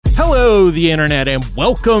Hello, the internet, and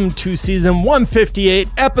welcome to season 158,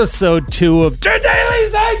 episode 2 of The Daily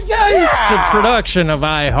Zeitgeist, a production of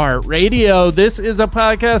iHeartRadio. This is a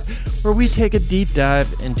podcast where we take a deep dive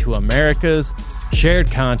into America's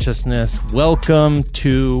shared consciousness. Welcome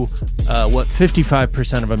to what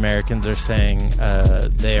 55% of Americans are saying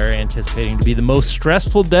they are anticipating to be the most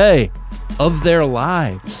stressful day of their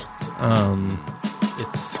lives.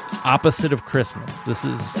 It's opposite of Christmas. This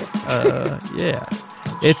is, yeah.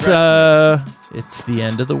 It's the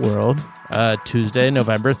end of the world. Tuesday,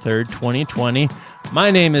 November 3rd, 2020.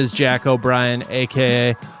 My name is Jack O'Brien,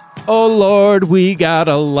 aka Oh Lord, we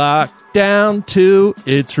gotta lock down too.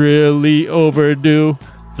 It's really overdue.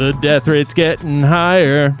 The death rate's getting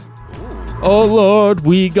higher. Oh Lord,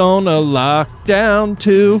 we gonna lock down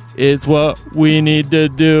too. It's what we need to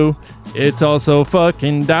do. It's also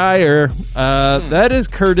fucking dire. That is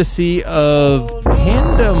courtesy of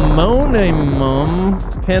Pandemonium,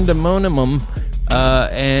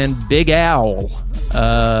 and Big Owl.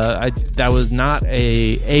 That was not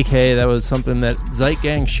a AK. That was something that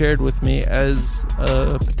Zeitgang shared with me as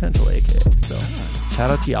a potential AK. So, shout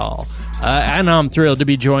out to y'all. And I'm thrilled to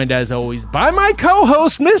be joined, as always, by my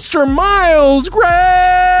co-host, Mr. Miles Gray.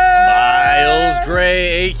 Miles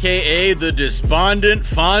Gray, a.k.a. the Despondent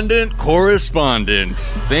Fondant Correspondent.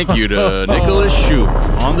 Thank you to Nicholas Shoup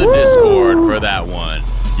on the Discord for that one.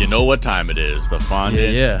 You know what time it is, the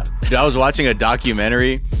Fondant. Yeah. Dude, I was watching a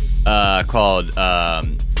documentary called,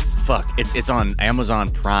 it's on Amazon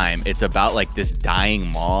Prime. It's about, like, this dying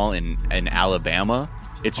mall in Alabama.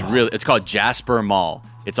 It's called Jasper Mall.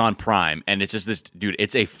 It's on Prime, and it's just this dude.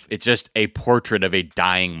 It's just a portrait of a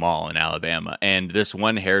dying mall in Alabama. And this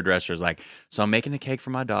one hairdresser is like, "So I'm making a cake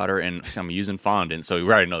for my daughter, and I'm using fondant. So we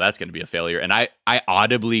already know that's going to be a failure." And I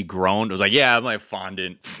audibly groaned. I was like, "Yeah, I'm like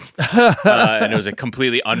fondant," and it was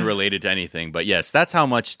completely unrelated to anything. But yes, that's how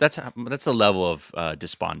much. That's the level of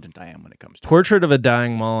despondent I am when it comes to Portrait of a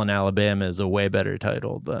Dying Mall in Alabama is a way better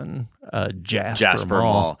title than Jasper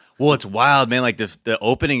Mall. Well, it's wild, man. Like the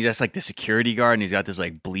opening, just like the security guard, and he's got this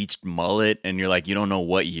like bleached mullet, and you're like, you don't know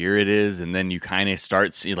what year it is, and then you kind of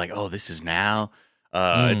start seeing like, oh, this is now.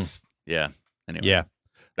 It's Anyway, yeah.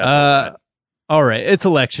 That's all right, it's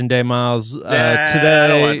election day, Miles. Today, I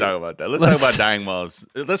don't want to talk about that. Let's talk about dying malls.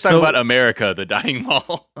 Let's talk about America, the dying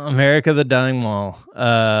mall. America, the dying mall.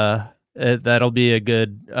 That'll be a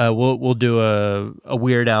good. We'll do a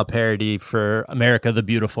Weird Al parody for America the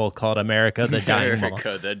Beautiful called America the Dying Mall.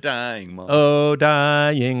 America the Dying Mall. Oh,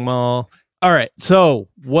 dying mall. All right. So,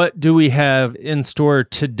 what do we have in store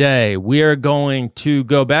today? We are going to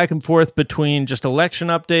go back and forth between just election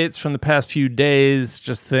updates from the past few days,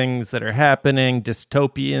 just things that are happening,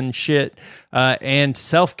 dystopian shit, and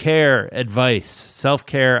self-care advice,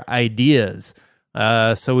 self-care ideas.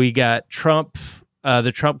 So we got Trump.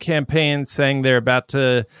 The Trump campaign saying they're about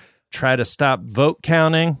to try to stop vote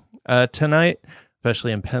counting tonight,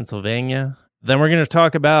 especially in Pennsylvania. Then we're going to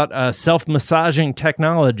talk about self-massaging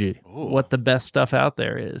technology, what the best stuff out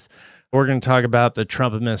there is. We're going to talk about the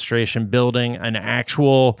Trump administration building an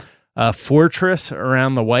actual fortress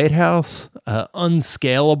around the White House,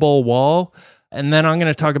 unscalable wall. And then I'm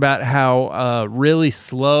going to talk about how really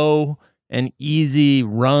slow and easy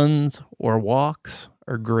runs or walks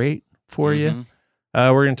are great for you.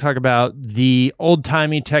 We're going to talk about the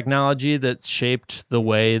old-timey technology that's shaped the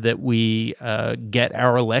way that we get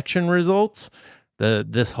our election results.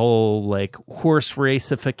 This whole like horse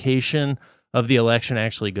racification of the election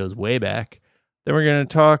actually goes way back. Then we're going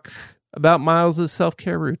to talk about Miles's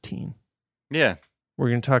self-care routine. Yeah. We're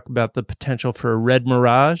going to talk about the potential for a red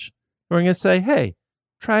mirage. We're going to say, hey,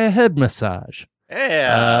 try a head massage.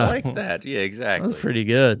 Yeah, I like that. Yeah, exactly. That's pretty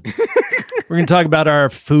good. We're going to talk about our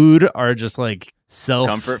food, our just like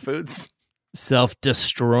comfort foods,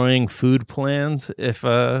 self-destroying food plans. If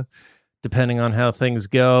depending on how things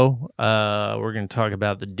go, we're going to talk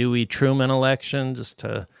about the Dewey Truman election. Just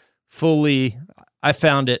to I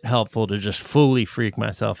found it helpful to just fully freak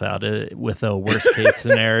myself out with a worst case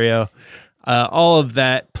scenario. All of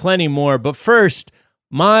that, plenty more. But first,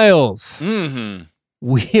 Miles.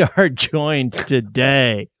 We are joined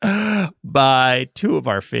today by two of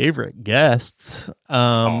our favorite guests. They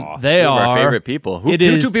are our favorite people.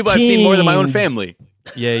 Two people I've seen more than my own family.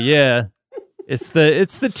 Yeah. It's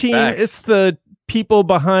the team. Facts. It's the people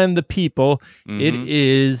behind the people. It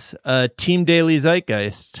is Team Daily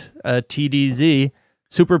Zeitgeist, TDZ,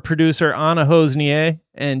 super producer Anna Hosnier,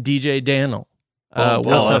 and DJ Daniel. What's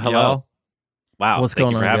up, y'all? Wow, what's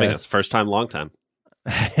going on, for having guys? us. First time, long time.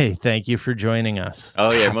 Hey, thank you for joining us. Oh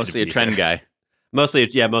yeah, mostly a trend guy. Mostly a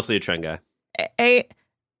trend guy.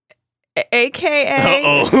 AKA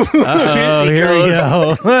Uh-oh, here we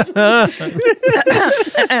go.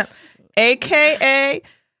 AKA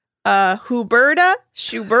Huberta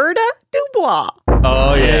Schuberta Dubois.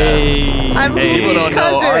 Oh yeah. Hey. I'm Hey. People Hubie's don't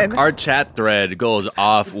know cousin. our chat thread goes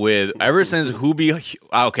off with ever since Hubie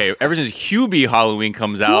Halloween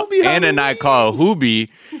comes out, Hubie Anna and I call her Hubie,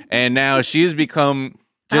 and now she's become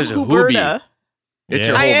just I'm Hubie. Huberta. It's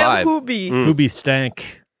Yeah. your I whole am vibe. Hubie, Hoobie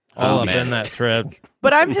stank all Oh, up man. in that thread.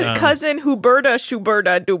 but I'm his cousin Huberta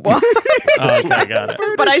Schuberta Dubois. Oh, okay, got it.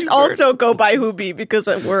 But I also go by Hubie because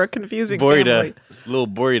we're a confusing Borita, family. little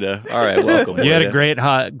Borita. All right, welcome. You had a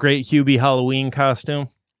Borita. great Hubie Halloween costume.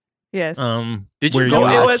 Yes. Did you where go were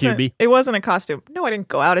out, Hubie? It wasn't a costume. No, I didn't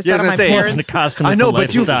go out. I Yeah, I sat was on my gonna say, It parents. wasn't a costume. I with know, the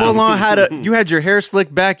but you lifestyle. full on you had your hair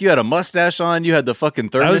slicked back, you had a mustache on, you had the fucking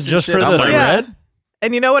thermos. That was just and shit. for I'm the like, thread?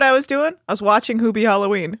 And you know what I was doing? I was watching Hubie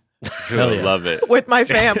Halloween Dude, Hell yeah. love it. with my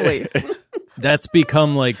family. That's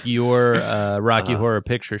become like your Rocky Horror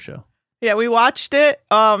Picture Show. Yeah, we watched it.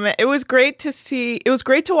 It was great to see. It was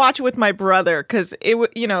great to watch it with my brother because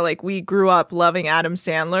like we grew up loving Adam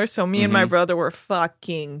Sandler. So me and my brother were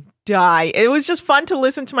fucking die. It was just fun to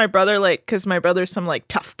listen to my brother, like, because my brother's some like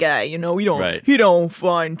tough guy. He don't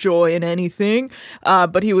find joy in anything.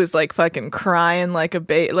 But he was like fucking crying like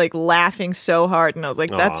like laughing so hard, and I was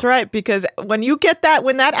like, that's right, because when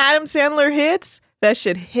that Adam Sandler hits. That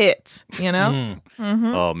shit hits, you know?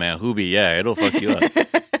 Oh man, Hubie, yeah, it'll fuck you up.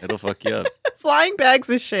 It'll fuck you up. Flying bags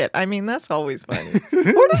of shit. I mean, that's always funny. Where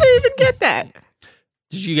did they even get that?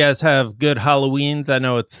 Did you guys have good Halloweens? I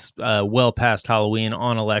know it's well past Halloween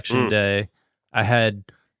on Election Day. I had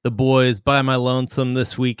the boys by my lonesome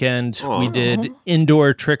this weekend. Aw. We did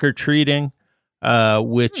indoor trick-or-treating,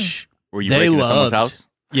 which Were you they breaking into loved. someone's house?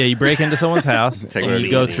 Yeah, you break into someone's house Take and it you easy.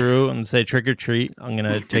 go through and say trick or treat. I'm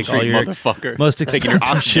gonna take all Treat your motherfucker. most Taking your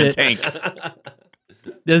expensive oxygen shit. tank.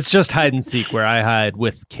 It's just hide and seek where I hide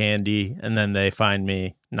with candy, and then they find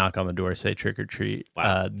me, knock on the door, say trick or treat.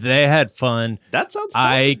 Wow. They had fun. That sounds fun.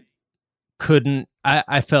 I couldn't.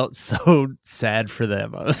 I felt so sad for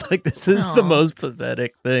them. I was like, this is the Aw. most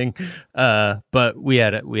pathetic thing. But we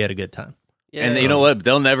had a good time. Yeah. And you know what?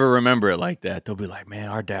 They'll never remember it like that. They'll be like, "Man,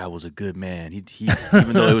 our dad was a good man. He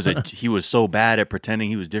even though he was so bad at pretending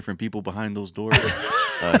he was different people behind those doors,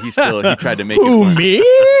 he tried to make it Who, fun. me?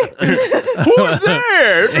 Who's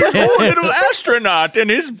there? This poor little astronaut and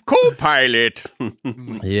his co-pilot.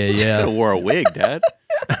 Yeah. I wore a wig, Dad.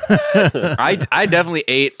 I definitely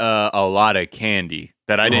ate a lot of candy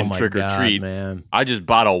that I Oh didn't my trick or God, treat. man. I just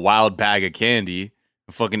bought a wild bag of candy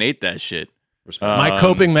and fucking ate that shit. My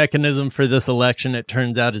coping mechanism for this election, it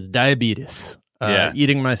turns out, is diabetes. Yeah.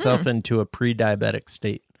 Eating myself into a pre-diabetic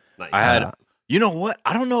state. Nice. I had, you know what?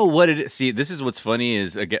 I don't know what it is. See, this is what's funny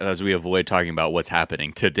is, again, as we avoid talking about what's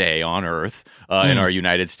happening today on Earth in our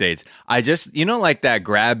United States, I just, like that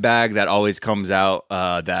grab bag that always comes out,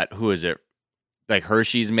 who is it? Like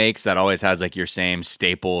Hershey's makes that always has like your same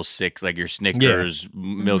staple six, like your Snickers,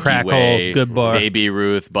 Milky Crackle, Way, Good Bar. Baby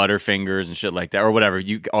Ruth, Butterfingers, and shit like that, or whatever.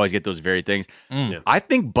 You always get those very things. Mm. Yeah. I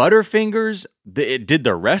think Butterfingers, did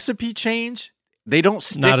the recipe change? They don't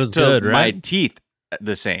stick Not as to good, my right? teeth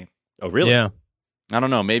the same. Oh, really? Yeah. I don't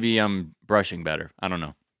know. Maybe I'm brushing better. I don't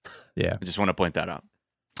know. Yeah. I just want to point that out.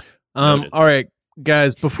 Noted. All right,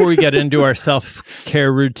 guys, before we get into our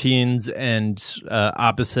self-care routines and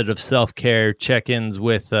opposite of self-care check-ins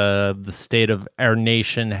with the state of our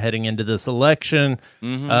nation heading into this election,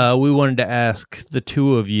 we wanted to ask the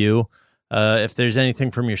two of you if there's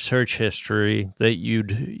anything from your search history that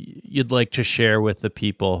you'd like to share with the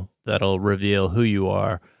people that'll reveal who you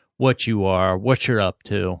are, what you're up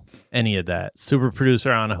to, any of that. Super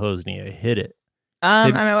producer Anna Hosnia, hit it. I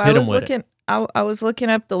hit 'em was with looking. I was looking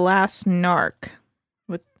up The Last Narc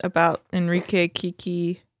about Enrique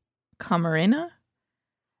Kiki Camarena.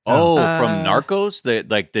 Oh, from Narcos,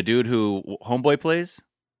 the dude who Homeboy plays.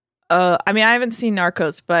 I mean, I haven't seen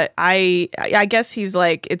Narcos, but I guess he's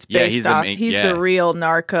like it's Yeah, based he's the off. main- He's yeah. the real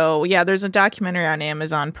narco. Yeah, there's a documentary on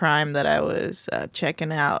Amazon Prime that I was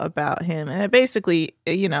checking out about him, and it basically,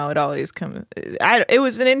 it always comes. It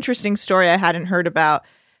was an interesting story I hadn't heard about,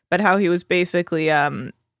 but how he was basically,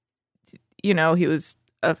 he was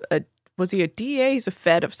was he a DA? He's a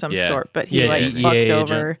Fed of some Yeah. sort, but he Yeah, like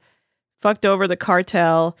DEA fucked over the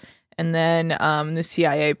cartel. And then the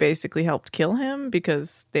CIA basically helped kill him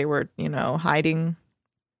because they were, hiding.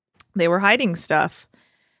 They were hiding stuff,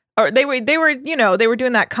 or they were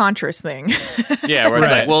doing that Contras thing. Yeah, where it's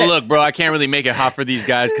Right. like, well, look, bro, I can't really make it hot for these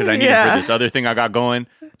guys because I need it Yeah. for this other thing I got going.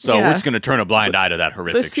 So Yeah. we're just gonna turn a blind eye to that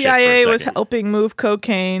horrific The shit CIA for a was second. helping move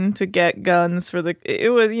cocaine to get guns for the. It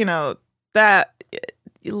was, that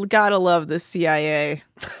you gotta love the CIA.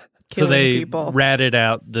 killing they people. ratted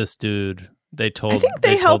out this dude. They told think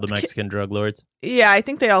they they told the helped Mexican drug lords. Yeah, I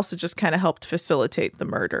think they also just kind of helped facilitate the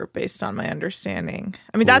murder, based on my understanding.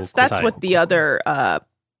 I mean, Cool, that's cool, what cool, the cool.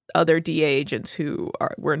 other DA agents who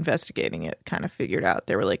were investigating it kind of figured out.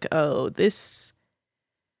 They were like, "Oh, this."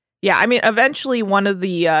 Yeah, I mean, eventually one of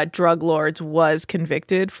the drug lords was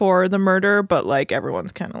convicted for the murder, but like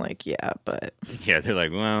everyone's kind of like, "Yeah, but." Yeah, they're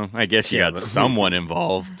like, well, I guess you Yeah, got but- someone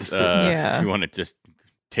involved. Yeah. If you want to just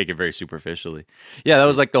take it very superficially. Yeah, that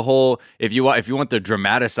was like the whole. If you want the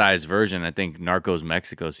dramatized version, I think Narcos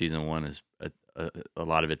Mexico season 1 is a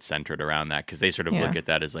lot of it centered around that, because they sort of look at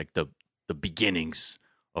that as like the beginnings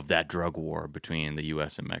of that drug war between the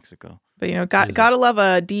U.S. and Mexico. But gotta love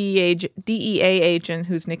a DEA agent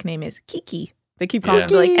whose nickname is Kiki. They keep calling him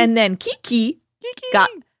like, and then Kiki got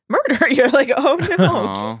murdered. You're like, oh no,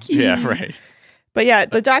 Aw. Kiki. Yeah, right. But yeah,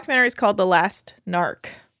 the documentary is called The Last Narc.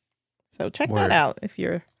 So check Word. that out if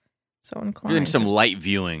you're so inclined. Doing some light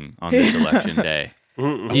viewing on this election day.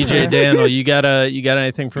 DJ Daniel, you got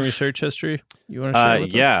anything from your search history you want to share with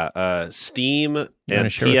us? Yeah, Steam wanna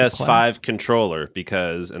and share with the class? PS5 controller,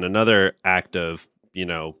 because in another act of,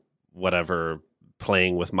 whatever,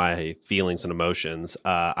 playing with my feelings and emotions,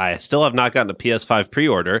 I still have not gotten a PS5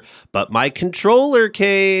 pre-order, but my controller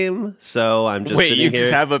came, so I'm just Wait, sitting you here.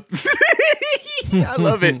 just have a... I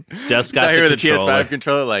love it. Just Got got here the with the PS5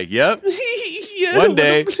 controller, like, yep. Yeah, One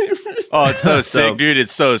day. Oh, it's so So- sick, dude.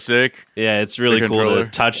 It's so sick. Yeah, it's really The cool controller.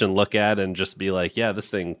 to touch and look at and just be like, yeah, this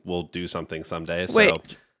thing will do something someday. So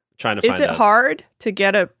Wait, trying to is find it out. hard to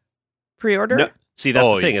get a pre-order? No, see, that's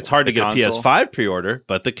Oh, the thing. It's hard to the get console? a PS5 pre-order,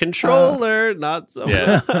 but the controller, not so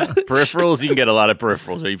Yeah. much. Peripherals, you can get a lot of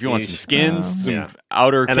peripherals. If you want some skins, some Yeah.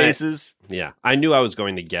 outer And cases. Yeah, I knew I was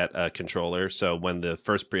going to get a controller, so when the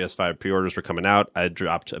first PS5 pre-orders were coming out, I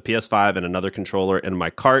dropped a PS5 and another controller in my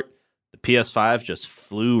cart. The PS5 just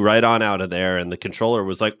flew right on out of there, and the controller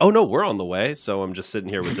was like, "Oh no, we're on the way." So I'm just sitting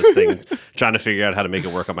here with this thing, trying to figure out how to make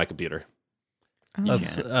it work on my computer.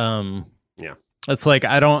 That's Yeah. It's like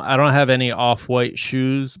I don't have any off-white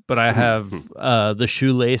shoes, but I have the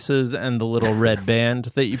shoelaces and the little red band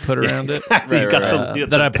that you put around it. Exactly. Right, You got right, the-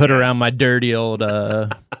 That I put around my dirty old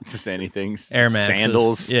Just anything. Air Maxes.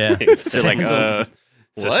 Sandals. Yeah. They're like, Sandals.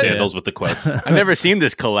 It's just what? sandals with the quotes. I've never seen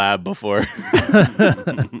this collab before.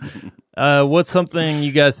 What's something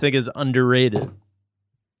you guys think is underrated?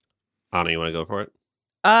 Anna, you want to go for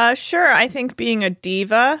it? Sure. I think being a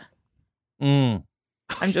diva. Mm.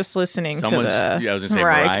 I'm just listening to Someone's- the yeah, I was gonna say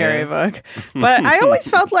Mariah Mariah. Carey book. But I always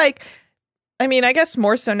felt like, I mean, I guess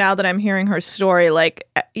more so now that I'm hearing her story, like,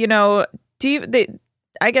 diva,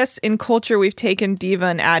 I guess in culture we've taken diva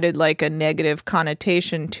and added like a negative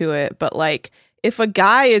connotation to it. But like, if a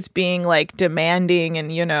guy is being like demanding and,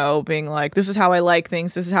 being like, this is how I like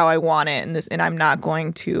things, this is how I want it, and I'm not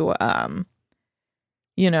going to,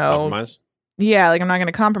 Compromise? yeah, like I'm not going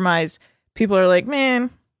to compromise. People are like, man,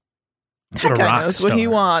 What that a guy rock knows what he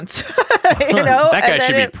star. wants. you know, That guy And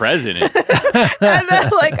should then be president. and then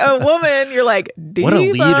like a woman, you're like, diva. What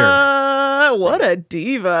a leader. What a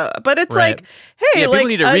diva. But it's Right. like, hey, Yeah, like people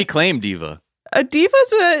need to reclaim diva. a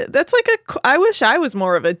diva's that's like I wish I was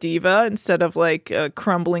more of a diva instead of like a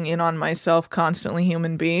crumbling in on myself constantly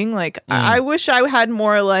human being. Like I wish I had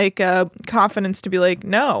more like confidence to be like,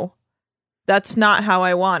 no, that's not how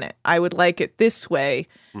I want it. I would like it this way.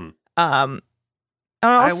 And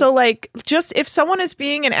also, like, just if someone is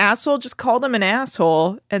being an asshole, just call them an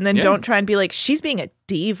asshole, and then Yeah. don't try and be like, she's being a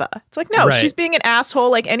diva. It's like, no, Right. she's being an asshole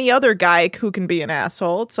like any other guy who can be an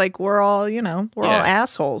asshole. It's like we're all, we're all Yeah.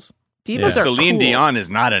 assholes. Divas Yeah. are Celine cool. Dion is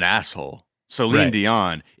not an asshole. Celine Right.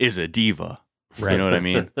 Dion is a diva. Right. You know what I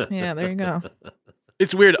mean? Yeah, there you go.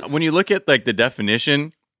 It's weird when you look at like the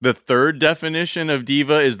definition. The third definition of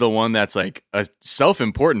diva is the one that's like a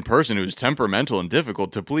self-important person who's temperamental and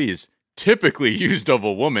difficult to please. Typically used of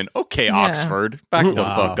a woman. Okay, Yeah. Oxford, back the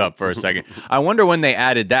Wow. fuck up for a second. I wonder when they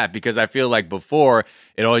added that, because I feel like before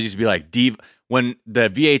it always used to be like diva. When the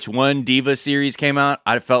VH1 Diva series came out,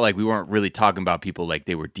 I felt like we weren't really talking about people like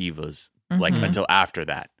they were divas like Mhm. until after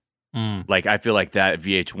that. Mm. Like I feel like that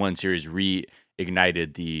VH1 series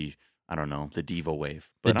reignited the the diva wave.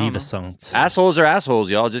 The But I don't diva know. songs. Assholes are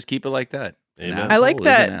assholes, y'all. Just keep it like that. Amen. An I like asshole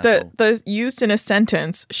is an that asshole. the used in a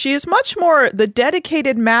sentence. She is much more the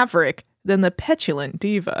dedicated maverick than the petulant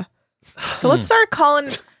diva. So let's start calling.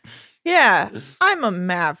 Yeah, I'm a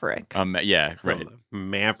maverick. Yeah, right.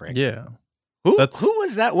 Maverick. Yeah. Who That's-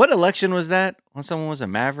 was that? What election was that? When someone was a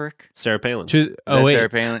maverick? Sarah Palin. Oh, Was that wait. Sarah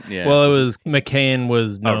Palin? Yeah. Well, it was McCain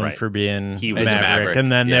was known right. for being He a was a maverick, maverick,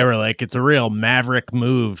 and then they yeah. were like, "It's a real maverick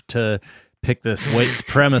move to pick this white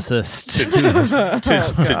supremacist.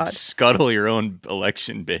 to scuttle your own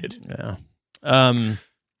election bid. Yeah.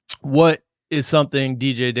 What is something,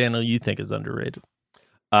 DJ Daniel, you think is underrated?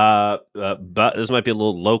 But this might be a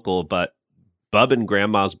little local, but Bub and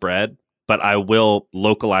Grandma's bread, but I will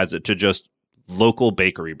localize it to just local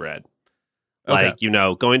bakery bread. Okay.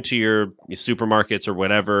 Like, going to your supermarkets or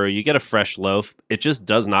whatever, you get a fresh loaf. It just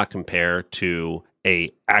does not compare to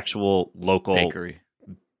a actual local Bakery.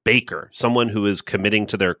 baker, someone who is committing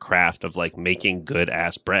to their craft of like making good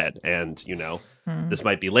ass bread. And, this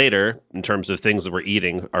might be later in terms of things that we're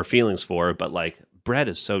eating our feelings for, but like bread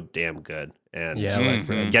is so damn good. And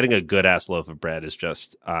getting a good ass loaf of bread is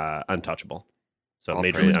just untouchable. So All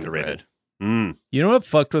majorly praise to underrated. You know what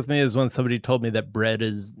fucked with me is when somebody told me that bread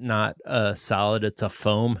is not a solid, it's a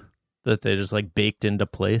foam that they just like baked into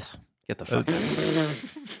place. Get the fuck out of here.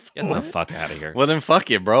 Get the fuck out of here. Well, then fuck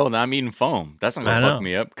it, bro. Now I'm eating foam. That's not gonna fuck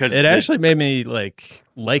me up because It actually made me like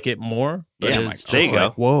it more. But Yeah, it's there just you go.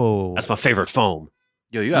 like, whoa. That's my favorite foam.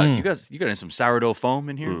 Yo, you got in some sourdough foam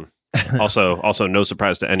in here. Also, no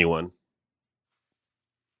surprise to anyone.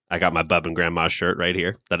 I got my Bub and Grandma shirt right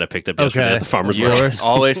here that I picked up yesterday at the farmer's You're market.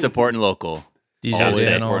 always supporting local. DJ Always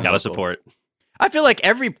Daniel. support. Gotta support. I feel like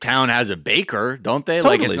every town has a baker, don't they?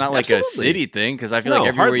 Like it's Totally. not like a Absolutely. city thing because I feel No, like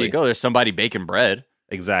everywhere hardly. you go, there's somebody baking bread.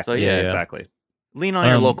 Exactly. So, yeah, exactly. Lean on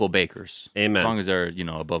your Um, local bakers, Amen. as long as they're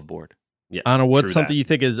above board. Yeah. Anna, what's true something that. you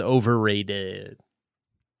think is overrated?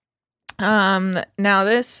 Now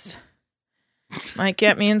this might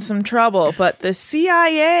get me in some trouble, but the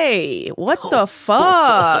CIA, what the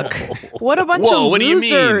fuck? What a bunch Whoa, of what do you mean?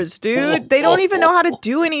 losers, dude. They don't even know how to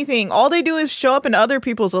do anything. All they do is show up in other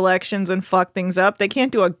people's elections and fuck things up. They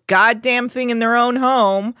can't do a goddamn thing in their own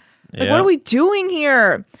home. Like, Yeah. what are we doing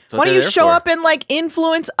here? That's what Why don't they're you there show for. up and like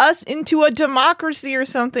influence us into a democracy or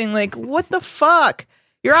something? Like, what the fuck?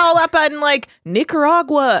 You're all up in like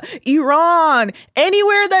Nicaragua, Iran,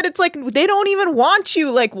 anywhere that it's like they don't even want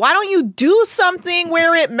you. Like, why don't you do something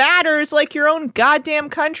where it matters, like your own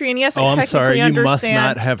goddamn country? And yes, I Oh, technically I'm sorry. You understand. must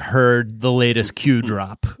not have heard the latest Q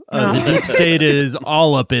drop. The deep state is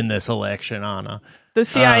all up in this election, Anna. The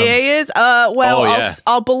CIA is well, Oh, yeah.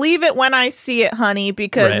 I'll believe it when I see it, honey,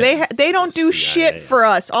 because Right. they don't do CIA. shit for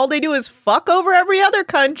us. All they do is fuck over every other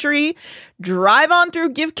country, drive on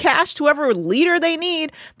through, give cash to whoever leader they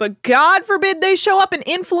need, but God forbid they show up and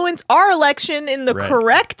influence our election in the Right.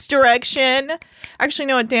 correct direction. Actually, you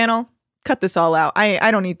know what, Daniel? Cut this all out.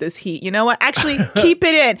 I don't need this heat. You know what? Actually, keep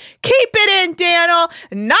it in. Keep it in, Daniel.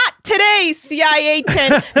 Not today, CIA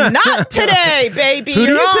 10. Not today, baby. Who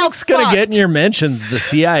do You're you all think's going to fucked. get in your mentions? The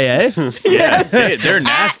CIA? Yeah, they're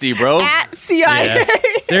nasty, bro. At CIA.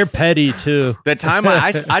 They're petty, too. The time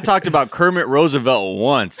I talked about Kermit Roosevelt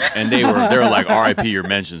once, and they were like, "R.I.P. your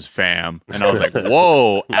mentions, fam," and I was like,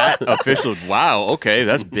 "Whoa!" At official, wow, okay,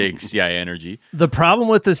 that's big CIA energy. The problem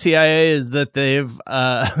with the CIA is that they've,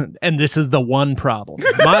 and this is the one problem.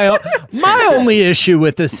 My only issue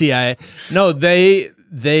with the CIA, no, they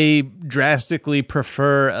drastically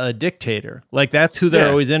prefer a dictator. Like that's who they're Yeah.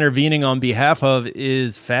 always intervening on behalf of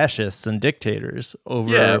is fascists and dictators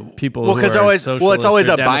over people. Well, who because are it's always socialist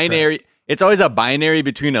or a Democrats. binary. It's always a binary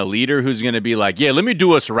between a leader who's going to be like, "Yeah, let me do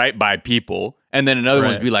what's right by people," and then another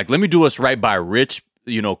one's Right. be like, "Let me do what's right by rich,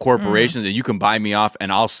 corporations, and you can buy me off,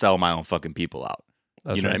 and I'll sell my own fucking people out."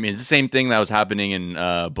 That's you know what I right. mean? It's the same thing that was happening in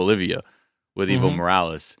Bolivia with Evo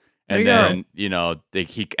Morales, and There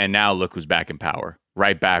then and now look who's back in power,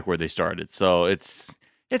 right back where they started. So it's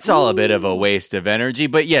all a bit of a waste of energy.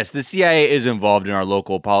 But yes, the CIA is involved in our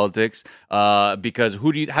local politics because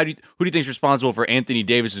who do you think is responsible for Anthony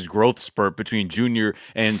Davis's growth spurt between junior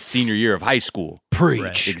and senior year of high school?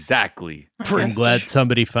 Preach. Exactly. I'm glad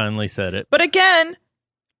somebody finally said it. But again,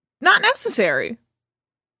 not necessary.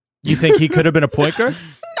 You think he could have been a point guard?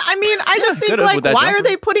 I mean, I just think could've like, with that why are jumper.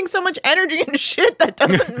 they putting so much energy into shit that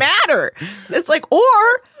doesn't matter? It's like, or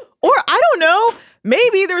I don't know.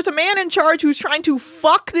 Maybe there's a man in charge who's trying to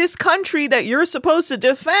fuck this country that you're supposed to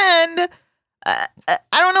defend. I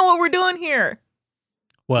don't know what we're doing here.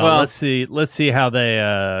 Well, let's see how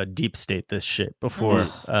they deep state this shit before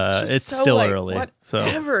Just it's so, still like, whatever, so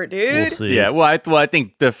whatever, dude. we'll see. Yeah, well, I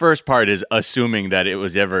think the first part is assuming that it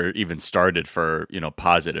was ever even started for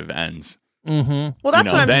positive ends. Mm-hmm. Well,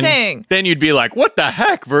 that's what I'm then, saying. Then you'd be like, "What the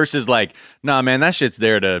heck?" Versus like, "Nah, man, that shit's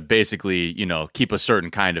there to basically, keep a certain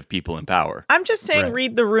kind of people in power." I'm just saying, Right.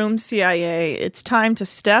 read the room, CIA. It's time to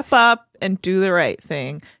step up and do the right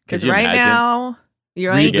thing. Because Could you right imagine? now, you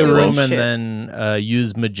Read ain't the doing room shit. and then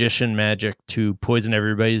use magician magic to poison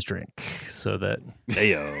everybody's drink so that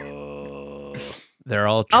Heyo. they're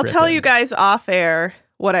all I'll tell tripping. you guys off air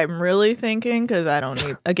what I'm really thinking because I don't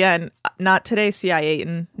need. Again, not today,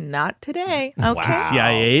 CIA. Not today. Okay. Wow.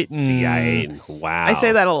 CIA. CIA. Wow. I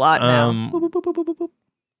say that a lot now.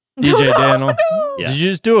 DJ Daniel. Yeah. Did you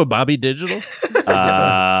just do a Bobby Digital? Yes.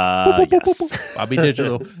 Bobby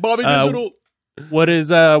Digital. Bobby Digital.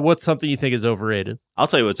 What's something you think is overrated? I'll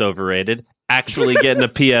tell you what's overrated. Actually getting a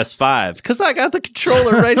PS5 because I got the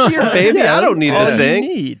controller right here, baby. Yeah, I don't need all a you thing.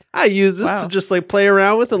 need. I use this Wow. to just like play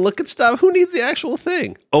around with and look at stuff. Who needs the actual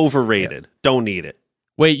thing? Overrated. Don't need it.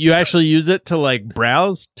 Wait, you actually use it to like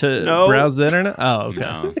browse No. browse the internet? Oh, okay.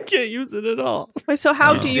 No. I can't use it at all. Wait, so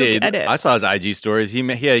how do you See, get it? I saw his IG stories. He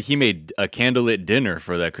made a candlelit dinner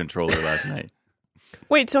for that controller last night.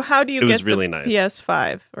 Wait, so how do you It get was really the nice.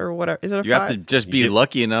 PS5 or whatever? Is it a You 5? have to just be You get-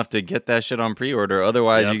 lucky enough to get that shit on pre-order.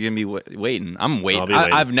 Otherwise, Yep. you're gonna be waiting. I'm waiting. I'll be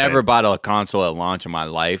waiting. I've never Same. bought a console at launch in my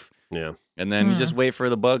life, Yeah. and then you just wait for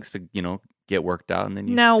the bugs to get worked out, and then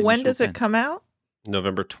you. Now, then you when show does it pen. come out?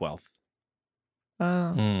 November 12th.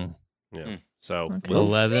 Oh. Mm. Yeah. Mm. So Okay. we'll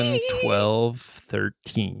 11, see. 12,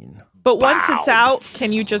 13. But once it's Wow. out,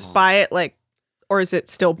 can you just buy it or is it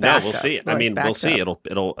still No, back? we'll see. I mean, we'll see. It'll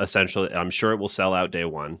essentially. I'm sure it will sell out day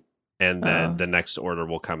one, and then Oh. the next order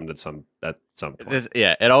will come at some point.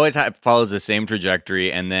 It always follows the same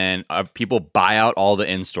trajectory, and then people buy out all the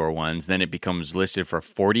in-store ones. Then it becomes listed for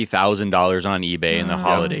 $40,000 on eBay in the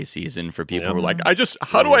holiday season for people Yep. who are like,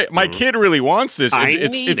 how do I? My kid really wants this. I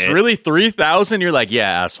It's need it. really $3,000. You're like,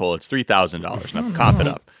 yeah, asshole, it's $3,000. Now cough it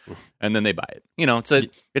up, and then they buy it.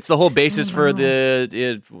 It's the whole basis for what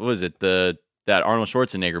was it that Arnold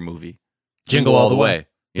Schwarzenegger movie, Jingle All the Way.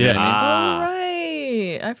 You know what I mean? Oh, Ah,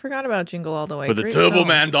 right. I forgot about Jingle All the Way. For the Great Turbo film.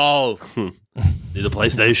 Man doll, need a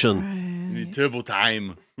PlayStation. the Right. Turbo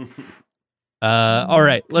Time. All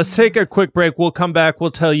right, let's take a quick break. We'll come back.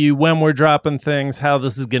 We'll tell you when we're dropping things, how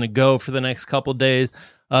this is going to go for the next couple days.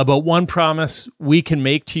 But one promise we can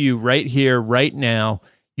make to you right here, right now,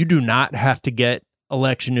 you do not have to get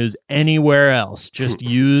election news anywhere else. Just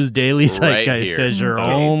use Daily Right Zeitgeist here. as your Okay.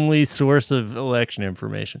 only source of election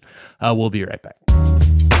information. We'll be right back.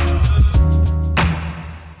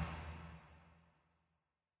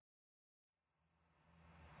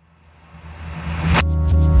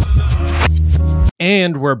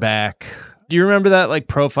 And we're back. Do you remember that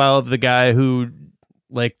profile of the guy who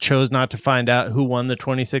chose not to find out who won the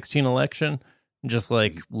 2016 election? Just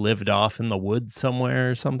lived off in the woods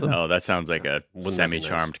somewhere or something? Oh, that sounds like a Wouldn't that be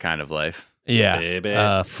semi-charmed nice? kind of life. Yeah.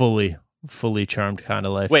 Baby. Fully charmed kind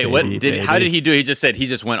of life. Wait, what baby, did? How baby. did he do? He just said he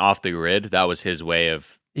just went off the grid. That was his way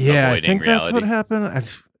of Yeah, I avoiding think that's reality. what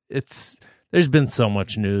happened. There's been so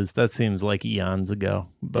much news. That seems like eons ago,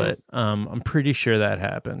 but I'm pretty sure that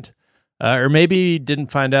happened. Or maybe he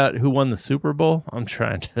didn't find out who won the Super Bowl. I'm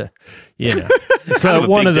trying to, So Kind of a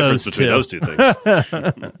one big of difference those between two. those two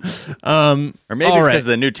things. Or maybe All it's right. because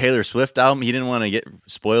the new Taylor Swift album. He didn't want to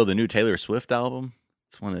spoil the new Taylor Swift album.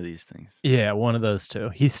 It's one of these things. Yeah, one of those two.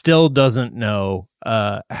 He still doesn't know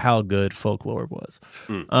how good Folklore was.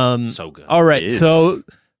 So good. All right, It is. so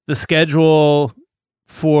the schedule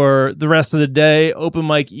for the rest of the day, Open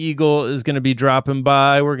Mike Eagle is going to be dropping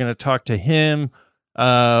by. We're going to talk to him.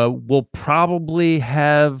 We'll probably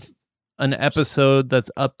have an episode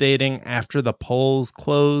that's updating after the polls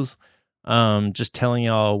close. Just telling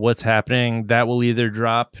y'all what's happening. That will either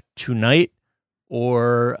drop tonight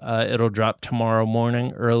or it'll drop tomorrow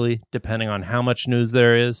morning early, depending on how much news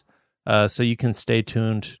there is. So you can stay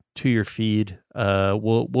tuned to your feed.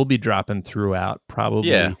 We'll be dropping throughout, probably.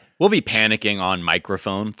 Yeah, we'll be panicking on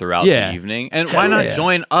microphone throughout Yeah. the evening. And why not Yeah.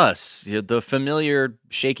 join us, the familiar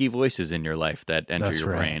shaky voices in your life that enter That's your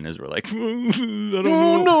right. brain as we're like, I don't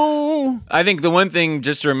Oh, know. no. I think the one thing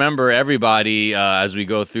just to remember, everybody, as we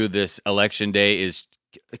go through this election day, is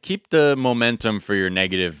keep the momentum for your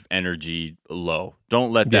negative energy low.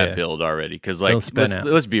 Don't let that Yeah. build already, because They'll spin out.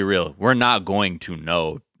 let's be real, we're not going to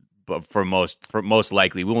know. But for most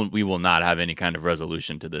likely, we will not have any kind of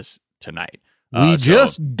resolution to this tonight. We So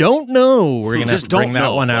just don't know. We're going to just have to bring don't that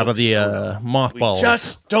know, one out of the folks. mothballs. we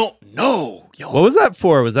just don't know. Yo. What was that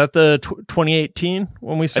for? Was that the 2018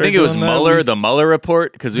 when we I started think it was doing that? Mueller, the Mueller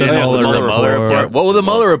report, because we The didn't have the Mueller Mueller report. report. What will the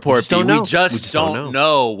Mueller report just be? don't know. We just, We just don't don't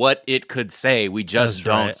know what it could say. We just That's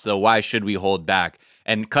don't. right. So why should we hold back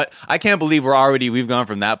and cut? I can't believe we've gone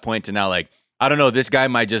from that point to now, like, I don't know, this guy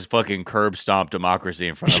might just fucking curb stomp democracy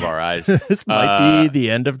in front of our eyes. This might be the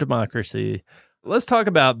end of democracy. Let's talk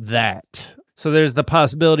about that. So there's the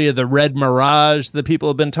possibility of the red mirage that people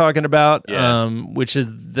have been talking about, Yeah. which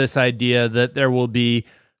is this idea that there will be,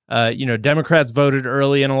 Democrats voted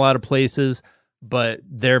early in a lot of places, but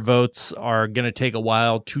their votes are going to take a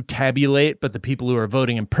while to tabulate. But the people who are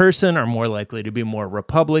voting in person are more likely to be more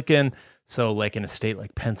Republican. So like in a state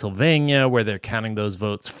like Pennsylvania, where they're counting those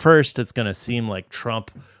votes first, it's going to seem like Trump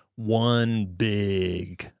won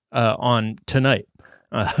big on tonight,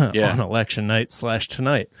 on election night /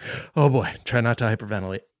 tonight. Oh boy, try not to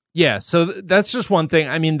hyperventilate. Yeah, so that's just one thing.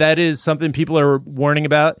 I mean, that is something people are warning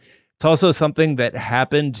about. It's also something that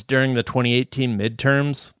happened during the 2018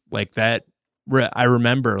 midterms. Like that, I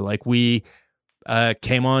remember, like we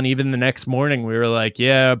came on even the next morning. We were like,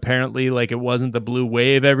 yeah, apparently like it wasn't the blue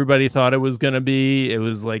wave everybody thought it was going to be. It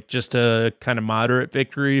was like just a kind of moderate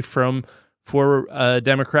victory for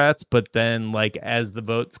Democrats. But then like as the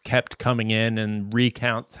votes kept coming in and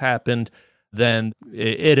recounts happened, then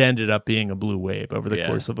it ended up being a blue wave over the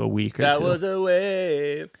course of a week or two. That was a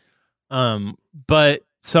wave. But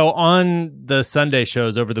so on the Sunday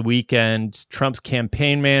shows over the weekend, Trump's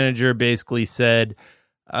campaign manager basically said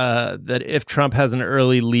that if Trump has an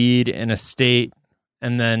early lead in a state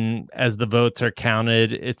and then as the votes are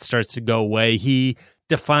counted, it starts to go away. He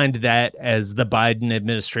defined that as the Biden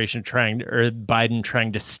administration Biden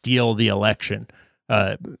trying to steal the election.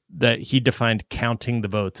 That he defined counting the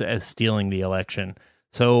votes as stealing the election.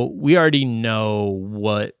 So we already know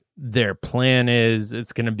what their plan is.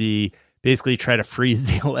 It's going to be basically try to freeze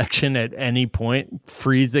the election at any point,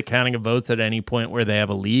 freeze the counting of votes at any point where they have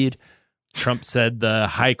a lead. Trump said the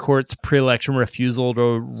high court's pre-election refusal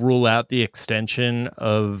to rule out the extension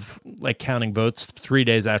of like counting votes 3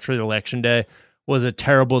 days after the election day was a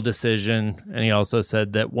terrible decision. And he also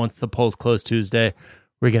said that once the polls close Tuesday,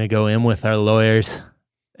 we're going to go in with our lawyers.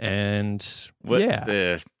 And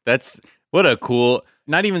that's what a cool,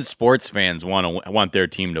 not even sports fans want their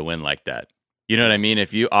team to win like that. You know what I mean?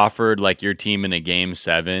 If you offered like your team in a game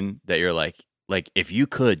 7 that you're like if you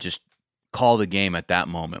could just call the game at that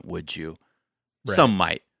moment, would you? Right. Some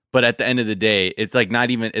might. But at the end of the day, it's like not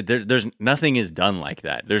even there's nothing is done like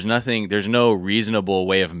that. There's no reasonable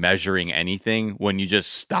way of measuring anything when you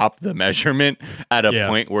just stop the measurement at a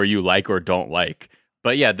point where you like or don't like.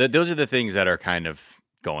 But yeah, those are the things that are kind of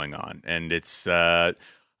going on. And it's,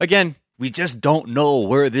 again, we just don't know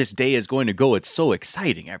where this day is going to go. It's so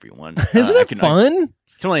exciting, everyone. Isn't it fun?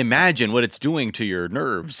 I can only imagine what it's doing to your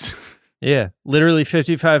nerves. Yeah, literally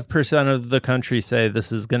 55% of the country say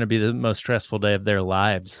this is going to be the most stressful day of their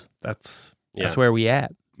lives. That's where we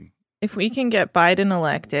at. If we can get Biden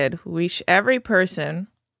elected, every person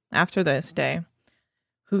after this day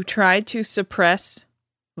who tried to suppress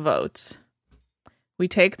votes, we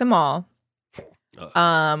take them all.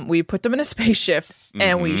 We put them in a spaceship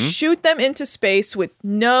and we shoot them into space with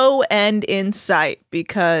no end in sight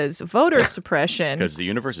because voter suppression because the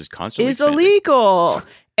universe is constantly illegal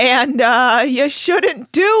and you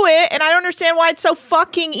shouldn't do it. And I don't understand why it's so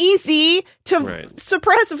fucking easy to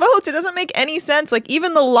suppress votes. It doesn't make any sense. Like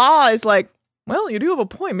even the law is like, well, you do have a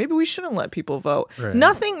point. Maybe we shouldn't let people vote. Right.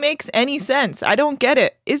 Nothing makes any sense. I don't get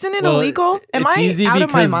it. Isn't it illegal? Am I out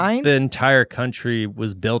of my mind? The entire country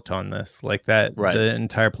was built on this. Like that, the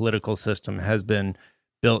entire political system has been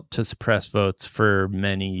built to suppress votes for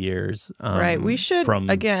many years. Right. We should,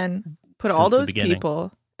 again, put all those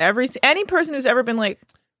people, any person who's ever been like,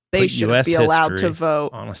 they shouldn't be allowed to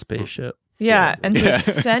vote. On a spaceship. Yeah, and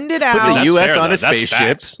just send it out. Put the U.S. on a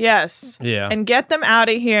spaceship. Yes. Yeah. And get them out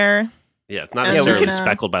of here. Yeah, it's not necessarily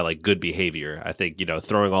speckled by like good behavior. I think,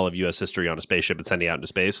 throwing all of U.S. history on a spaceship and sending it out into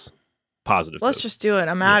space, positive. Let's just do it.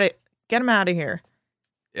 I'm out of Get them out of here.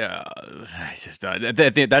 Yeah, I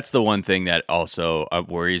think that's the one thing that also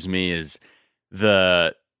worries me is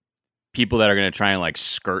the people that are going to try and like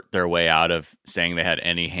skirt their way out of saying they had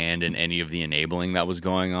any hand in any of the enabling that was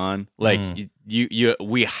going on. Like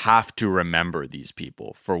we have to remember these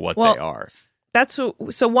people for what they are.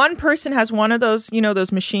 So one person has one of those,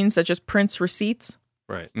 those machines that just prints receipts.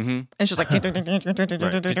 Right. Mm-hmm. And it's just like, I mean,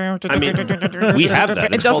 we have that.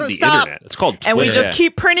 It's called the internet. It's called Twitter. And we just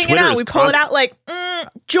keep printing Twitter it out. We pull it out like,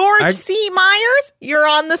 George C. Myers, you're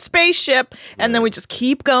on the spaceship. And then we just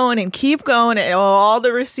keep going and keep going. And all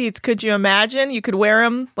the receipts. Could you imagine? You could wear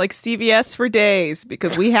them like CVS for days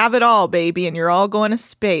because we have it all, baby. And you're all going to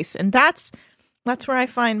space. And that's where I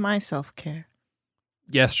find my self-care.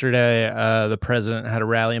 Yesterday, the president had a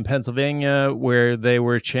rally in Pennsylvania where they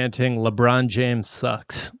were chanting "LeBron James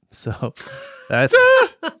sucks." So that's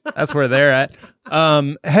where they're at.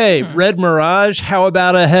 Hey, Red Mirage, how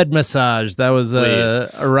about a head massage? That was a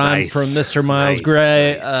rhyme from Mr. Miles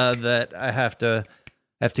Gray that I have to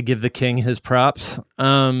give the king his props.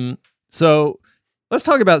 So let's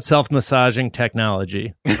talk about self-massaging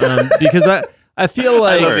technology because I feel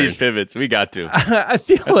like I love these pivots. We got to. I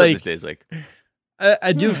feel that's like what this day's like.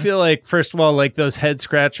 I do feel like, first of all, like those head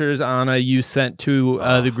scratchers, Anna, you sent to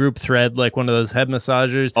the group thread, like one of those head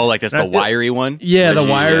massagers. Oh, like that's the wiry one? Yeah, the That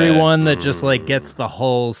you- wiry yeah. one that just like gets the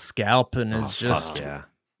whole scalp and is just yeah.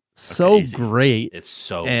 so Easy. great. It's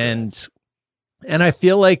so And I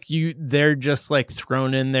feel like they're just like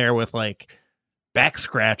thrown in there with like back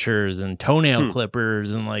scratchers and toenail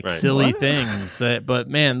clippers and like Right. silly things but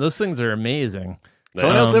man, those things are amazing.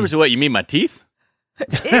 Toenail clippers are what? You mean my teeth?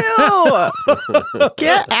 Ew!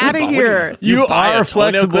 Get out of here. You buy a are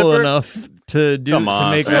toenail flexible clipper? enough to Come to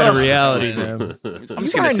on. make that a reality, man. I'm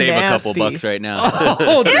just You going are to save a couple nasty. bucks right now.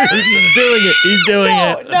 Oh, dude, he's doing it. He's doing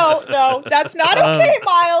it. No, that's not okay,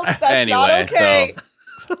 Miles. That's Anyway, not okay.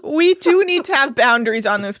 We do need to have boundaries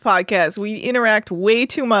on this podcast. We interact way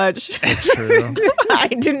too much. That's true. I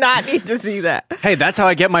do not need to see that. Hey, that's how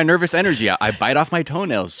I get my nervous energy out. I bite off my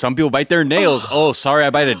toenails. Some people bite their nails. Oh, sorry,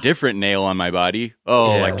 I bite a different nail on my body.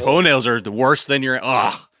 Oh, Yeah. like toenails are the worse than your.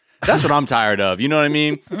 Ugh. That's what I'm tired of. You know what I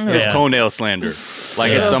mean? It's Yeah. toenail slander.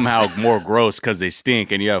 Like it's somehow more gross because they stink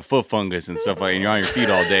and you have foot fungus and stuff like. And you're on your feet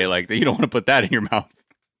all day. Like you don't want to put that in your mouth.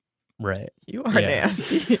 Right. You are Yeah.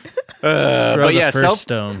 nasty. Throw But the yeah, first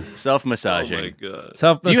stone. self Oh my massaging. god.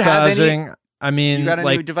 Self Do you have any- massaging. I mean, You got any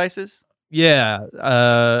like, devices? yeah.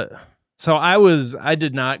 So I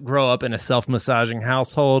did not grow up in a self massaging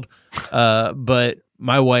household, but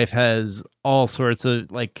my wife has all sorts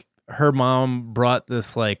of like. Her mom brought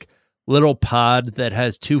this like little pod that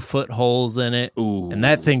has 2 foot holes in it. Ooh. And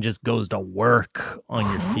that thing just goes to work on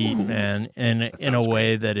your feet, man, in a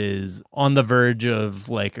way that is on the verge of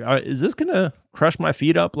like, is this gonna crush my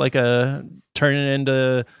feet up like turn it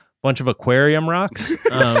into a bunch of aquarium rocks?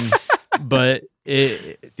 But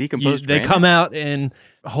Decomposed. they granite? come out in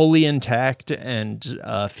wholly intact and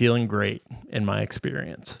feeling great in my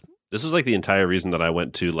experience. This was like the entire reason that I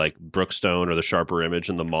went to like Brookstone or the Sharper Image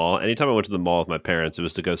in the mall. Anytime I went to the mall with my parents, it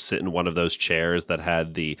was to go sit in one of those chairs that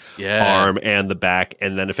had the arm and the back.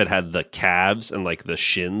 And then if it had the calves and like the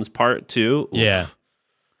shins part too. oof, Yeah.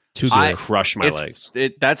 Too good. just crush my legs.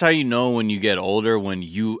 That's how you know when you get older, when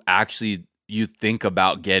you think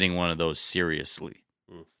about getting one of those seriously.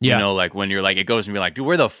 Yeah. You know, like when you're like, it goes and be like, dude,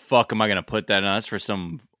 where the fuck am I going to put that in? That's for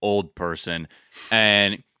some old person.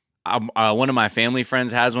 And one of my family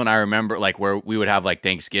friends has one. I remember like where we would have like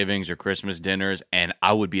Thanksgivings or Christmas dinners, and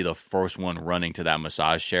I would be the first one running to that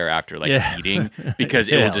massage chair after like Yeah. eating because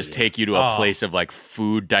it Yeah. will just take you to a place of like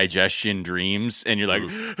food digestion dreams, and you're like,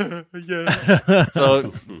 yeah.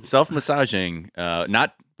 So self-massaging,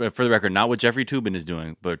 not for the record, not what Jeffrey Toobin is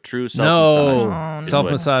doing, but true self-massage. No, is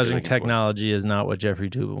self-massaging what you're looking for. technology is not what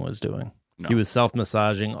Jeffrey Toobin was doing. No. He was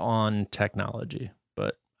self-massaging on technology,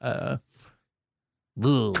 but ugh.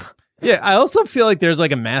 Yeah, I also feel like there's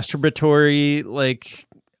like a masturbatory like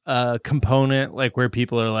component, like where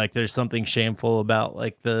people are like, there's something shameful about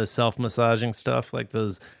like the self-massaging stuff, like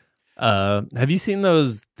those. Have you seen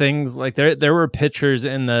those things? Like there were pictures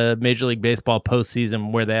in the Major League Baseball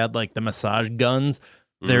postseason where they had like the massage guns.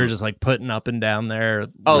 They were just like putting up and down there.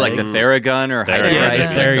 Oh, like the legs. Theragun or Theragun, Hydralyte, the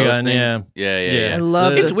like Theragun, those things? yeah. Yeah. I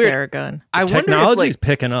love It's the weird. Theragun. I wonder if Technology's like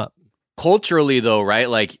picking up. culturally though, right?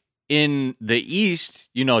 Like in the East,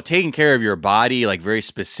 you know, taking care of your body like very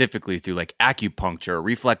specifically through like acupuncture,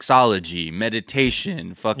 reflexology,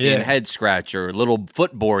 meditation, fucking Yeah. head scratcher, little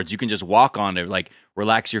footboards you can just walk on to like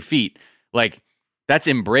relax your feet. Like that's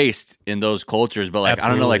embraced in those cultures, but like I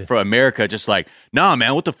don't know, like Absolutely. for America, just like, nah,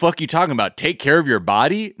 man, what the fuck you talking about? Take care of your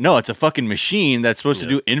body? No, it's a fucking machine that's supposed to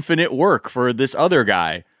do infinite work for this other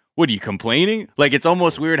guy. What are you complaining? Like it's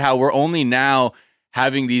almost weird how we're only now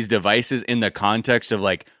having these devices in the context of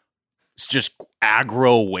like it's just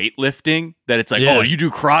aggro weightlifting, that it's like, Yeah. oh, you do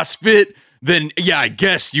CrossFit? Then yeah, I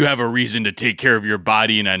guess you have a reason to take care of your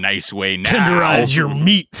body in a nice way now. Tenderize your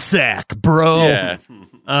meat sack, bro. Yeah.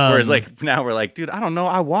 Whereas Um, like now we're like, dude, I don't know,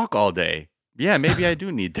 I walk all day. Yeah, maybe I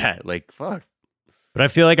do need that. Like, fuck. But I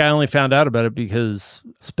feel like I only found out about it because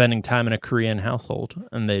spending time in a Korean household,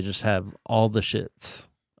 and they just have all the shits.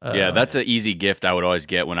 Yeah, that's an easy gift I would always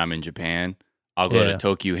get when I'm in Japan. I'll go Yeah. to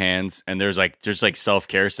Tokyo Hands, and there's like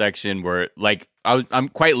self-care section where like I'm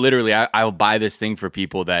quite literally I'll buy this thing for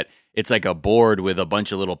people that it's like a board with a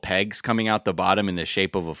bunch of little pegs coming out the bottom in the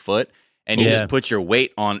shape of a foot, and you Yeah. just put your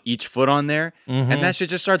weight on each foot on there, Mhm. and that shit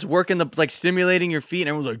just starts working like stimulating your feet, and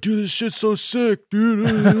everyone's like, dude, this shit's so sick,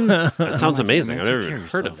 dude. That sounds amazing. man, I've never take care even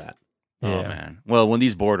of heard of yourself. that. Oh Yeah. man. Well, when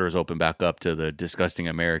these borders open back up to the disgusting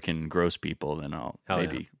American gross people, then I'll Hell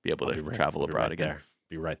maybe yeah. be able I'll to be right- travel I'll be abroad right again. there.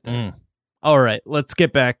 Be right there. Mm. All right, let's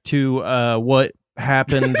get back to what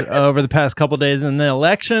happened over the past couple days in the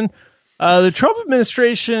election. The Trump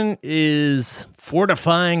administration is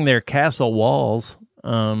fortifying their castle walls.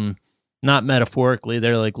 not metaphorically.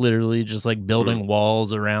 They're like literally just like building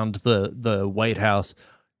walls around the White House.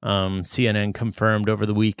 CNN confirmed over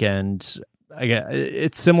the weekend.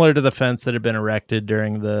 It's similar to the fence that had been erected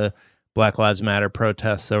during the Black Lives Matter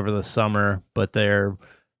protests over the summer, but they're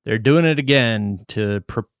doing it again to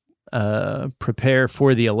prepare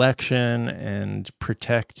for the election and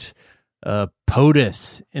protect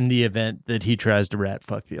POTUS in the event that he tries to rat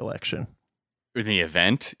fuck the election. In the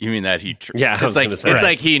event? You mean that he? Yeah, it's like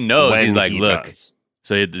like he knows. When He's like, he look. does.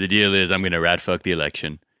 So the deal is, I'm going to rat fuck the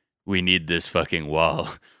election. We need this fucking wall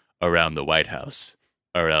around the White House,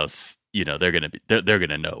 or else they're gonna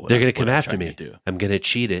know. They're gonna come after me. Do. I'm gonna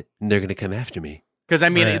cheat it, and they're gonna come after me. Because I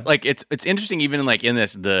mean, Right. it's interesting, even like in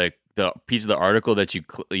this the piece of the article that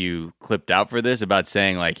you clipped out for this about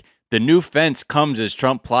saying like the new fence comes as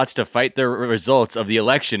Trump plots to fight the results of the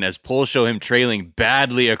election as polls show him trailing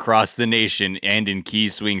badly across the nation and in key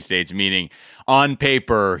swing states, meaning on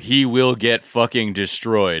paper he will get fucking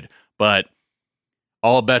destroyed, but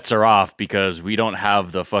all bets are off because we don't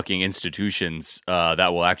have the fucking institutions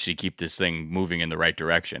that will actually keep this thing moving in the right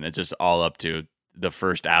direction. It's just all up to the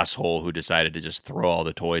first asshole who decided to just throw all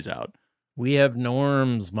the toys out. We have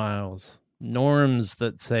norms, Miles. Norms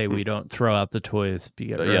that say we don't throw out the toys.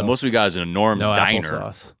 Most of you guys in a Norm's no diner.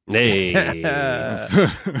 applesauce. Hey,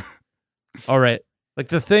 All right. Like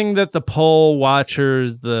the thing that the poll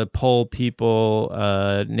watchers, the poll people,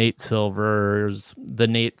 Nate Silver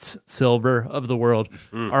of the world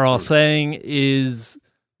are all saying is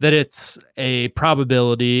that it's a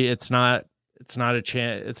probability. It's not a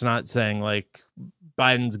chance. It's not saying like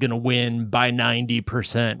Biden's going to win by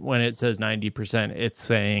 90%. When it says 90%, it's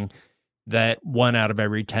saying that 1 out of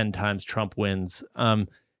every 10 times Trump wins.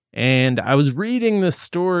 And I was reading this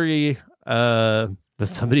story that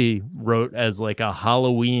somebody wrote as like a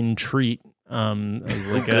Halloween treat. As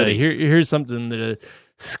like here's something to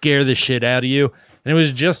scare the shit out of you. And it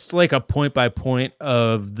was just like a point by point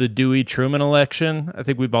of the Dewey Truman election. I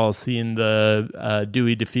think we've all seen the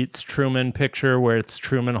Dewey defeats Truman picture where it's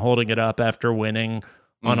Truman holding it up after winning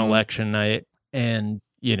on election night. And,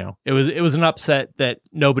 it was an upset that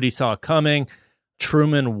nobody saw coming.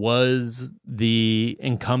 Truman was the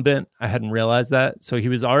incumbent. I hadn't realized that. So he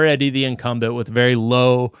was already the incumbent with very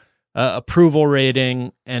low approval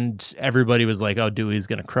rating. And everybody was like, oh, Dewey's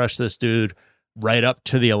going to crush this dude. Right up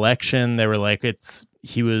to the election, they were like,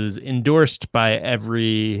 he was endorsed by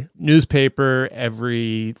every newspaper,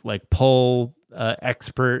 every like poll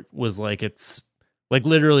expert was like, it's like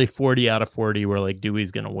literally 40 out of 40 were like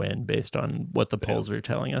Dewey's going to win based on what the polls were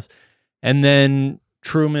telling us. And then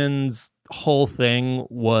Truman's whole thing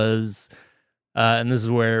was, and this is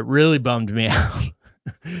where it really bummed me out.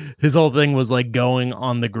 His whole thing was like going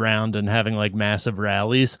on the ground and having like massive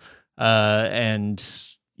rallies, and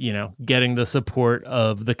getting the support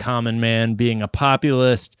of the common man, being a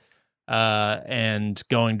populist, and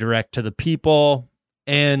going direct to the people.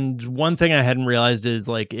 And one thing I hadn't realized is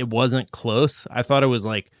like it wasn't close. I thought it was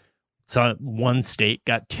like one state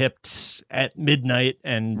got tipped at midnight,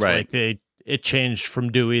 and like it changed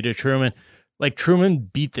from Dewey to Truman. Like Truman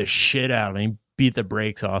beat the shit out of him. He beat the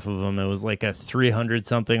brakes off of him. It was like a 300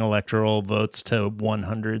 something electoral votes to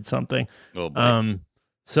 100 something. Oh boy.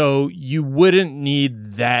 So you wouldn't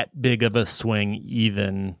need that big of a swing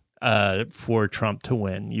even for Trump to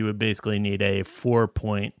win. You would basically need a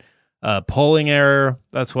 4-point polling error.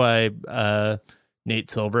 That's why Nate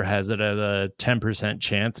Silver has it at a 10%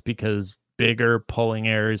 chance, because bigger polling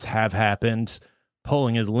errors have happened.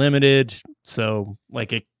 Polling is limited, so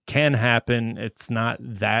like it can happen. It's not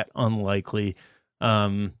that unlikely.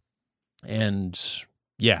 And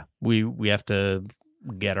yeah, we have to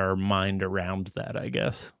get our mind around that, I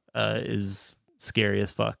guess. Is scary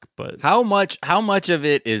as fuck. But how much of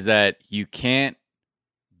it is that you can't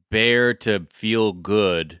bear to feel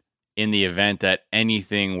good in the event that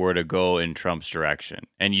anything were to go in Trump's direction,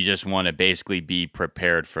 and you just want to basically be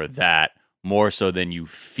prepared for that more so than you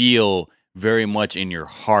feel very much in your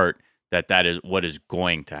heart that is what is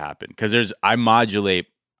going to happen? Because I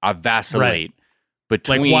vacillate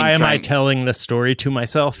between, like, why am I telling the story to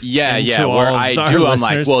myself? Yeah, to where all I of our do, I'm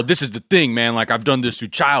listeners? like, well, this is the thing, man. Like, I've done this through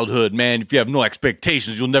childhood, man. If you have no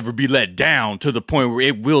expectations, you'll never be let down, to the point where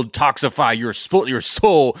it will toxify your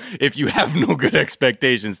soul if you have no good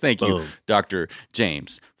expectations. Thank you, Dr.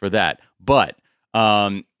 James, for that. But,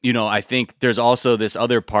 I think there's also this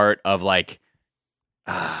other part of like,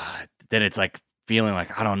 then it's like feeling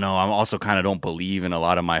like, I don't know, I'm also kind of don't believe in a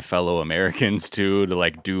lot of my fellow Americans too, to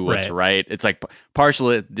like do what's right. It's like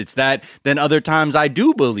partially it's that. Then other times I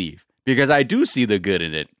do believe, because I do see the good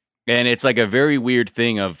in it. And it's like a very weird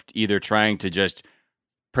thing of either trying to just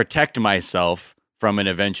protect myself from an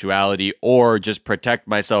eventuality, or just protect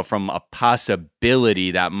myself from a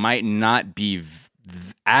possibility that might not be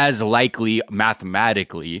as likely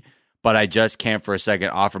mathematically, but I just can't for a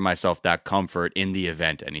second offer myself that comfort in the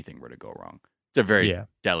event anything were to go wrong. It's a very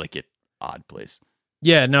delicate, odd place.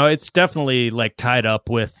 Yeah, no, it's definitely like tied up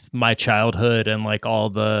with my childhood and like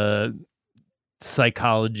all the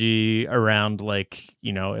psychology around, like,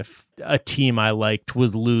 you know, if a team I liked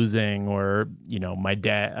was losing, or, you know,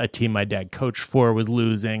 a team my dad coached for was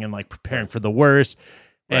losing, and like preparing for the worst.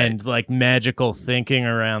 Right. And like magical thinking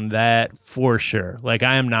around that, for sure. Like,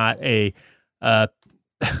 I am not a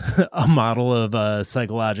model of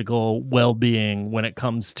psychological well-being when it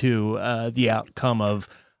comes to the outcome of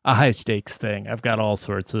a high stakes thing. I've got all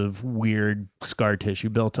sorts of weird scar tissue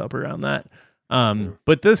built up around that.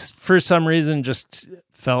 But this, for some reason, just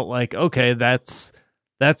felt like, okay, that's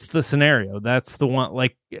the scenario. That's the one.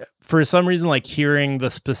 Like, for some reason, like hearing the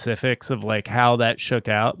specifics of like how that shook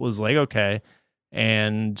out was like, okay.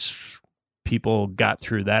 And people got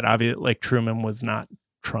through that. Obviously, like Truman was not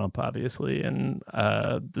Trump, obviously. And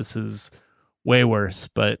this is way worse.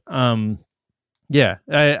 But yeah,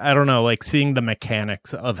 I don't know, like seeing the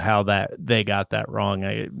mechanics of how that they got that wrong,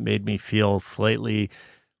 it made me feel slightly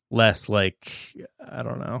less like, I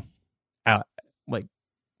don't know, like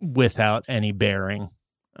without any bearing,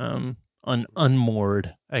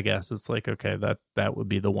 unmoored, I guess. It's like, okay, that would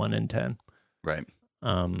be the 1 in 10. Right.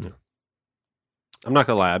 I'm not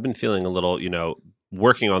gonna lie, I've been feeling a little, you know,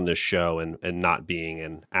 working on this show and not being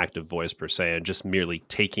an active voice per se, and just merely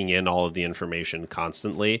taking in all of the information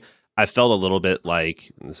constantly. I felt a little bit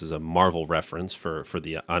like, and this is a Marvel reference for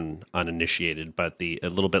the uninitiated, but a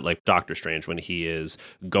little bit like Doctor Strange when he is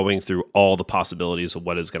going through all the possibilities of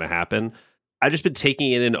what is going to happen. I've just been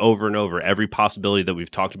taking it in over and over, every possibility that we've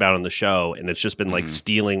talked about on the show, and it's just been like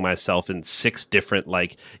stealing myself in 6 different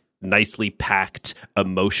like nicely packed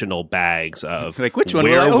emotional bags of like, which one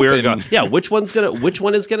will I open? Going. Yeah, which one is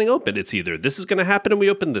getting opened? It's either this is going to happen and we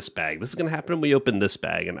open this bag, this is going to happen and we open this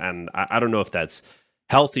bag, and I don't know if that's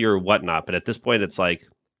healthy or whatnot, but at this point it's like,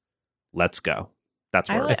 let's go. That's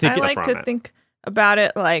where I like to think about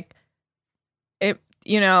it like, it,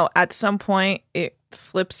 you know, at some point it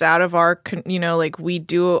slips out of our, you know, like we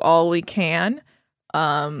do all we can,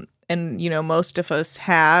 and you know, most of us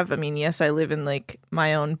have. I mean, yes, I live in like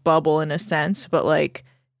my own bubble in a sense, but like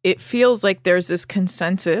it feels like there's this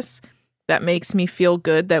consensus that makes me feel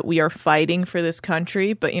good that we are fighting for this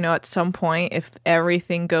country. But you know, at some point, if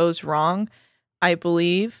everything goes wrong, I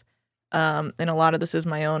believe, and a lot of this is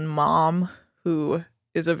my own mom, who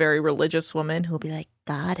is a very religious woman, who'll be like,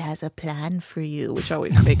 God has a plan for you, which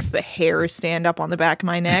always makes the hair stand up on the back of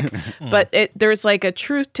my neck. But there's like a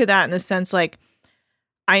truth to that in the sense, like,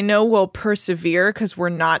 I know we'll persevere because we're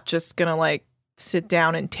not just going to like sit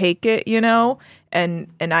down and take it, you know? And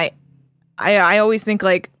I always think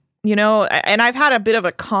like, you know, and I've had a bit of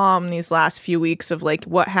a calm these last few weeks of like,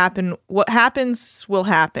 what happens will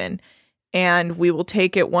happen. And we will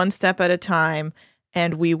take it one step at a time,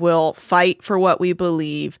 and we will fight for what we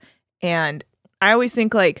believe. And I always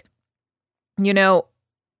think like, you know,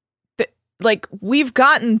 like we've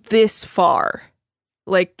gotten this far,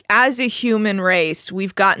 like as a human race,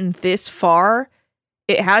 we've gotten this far.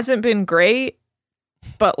 It hasn't been great,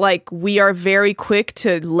 but like we are very quick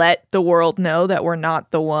to let the world know that we're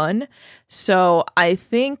not the one. So I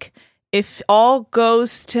think if all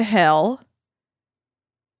goes to hell,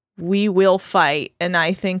 we will fight. And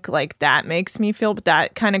I think like that makes me feel, but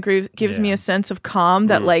that kind of gives me a sense of calm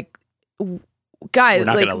that like, guys, we're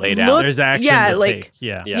not like, gonna lay down. There's action to take.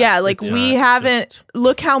 Yeah, like we haven't,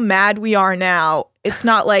 look how mad we are now. It's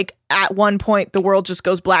not like at one point the world just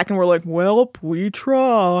goes black and we're like, well, we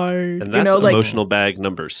tried. And that's, you know, emotional bag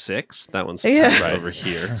number 6. That one's right over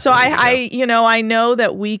here. So I you know, I know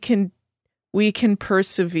that we can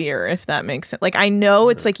persevere, if that makes sense. Like, I know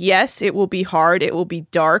it's like, yes, it will be hard, it will be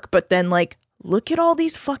dark, but then like, look at all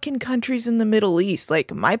these fucking countries in the Middle East.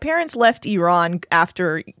 Like, my parents left Iran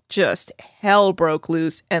after just hell broke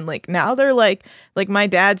loose, and like now they're like my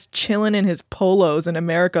dad's chilling in his polos in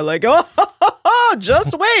America, like, oh,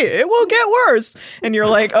 just wait, it will get worse. And you're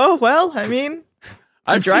like, oh well, I mean,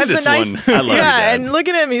 I've seen this one. I love and look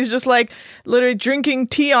at him, he's just like literally drinking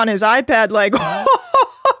tea on his iPad, like,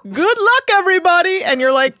 good luck, everybody. And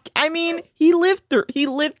you're like, I mean, he lived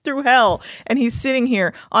through hell, and he's sitting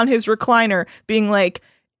here on his recliner being like,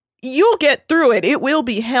 you'll get through it. It will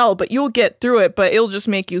be hell, but you'll get through it, but it'll just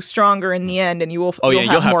make you stronger in the end, and you'll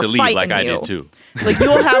you'll have to leave like I did too. Like,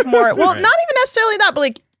 you'll have more, well, not even necessarily that, but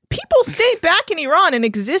like, people stayed back in Iran and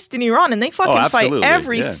exist in Iran, and they fucking fight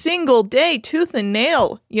every single day, tooth and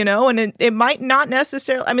nail, you know. And it might not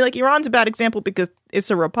necessarily. I mean, like, Iran's a bad example because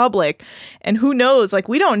it's a republic, and who knows? Like,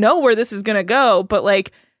 we don't know where this is gonna go, but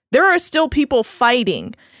like, there are still people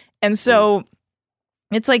fighting, and so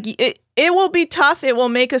it's like it will be tough. It will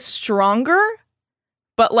make us stronger,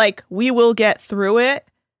 but like, we will get through it.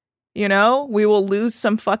 You know, we will lose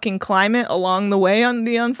some fucking climate along the way on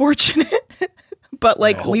the unfortunate, but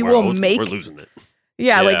like we will make. We're losing it.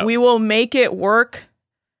 Yeah, like we will make it work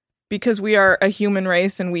because we are a human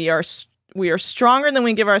race and we are stronger than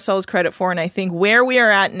we give ourselves credit for. And I think where we are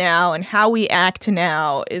at now and how we act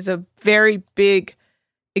now is a very big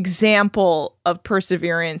example of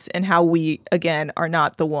perseverance and how we again are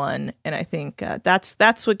not the one. And I think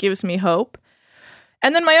that's what gives me hope.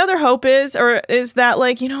 And then my other hope is that,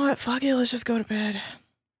 like, you know what? Fuck it. Let's just go to bed.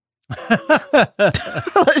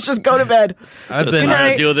 Let's just go to bed. I've been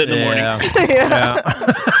trying to deal with it in the morning.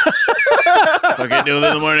 Fuck it, deal with it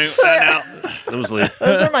in the morning.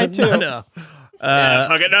 Those are my two. No.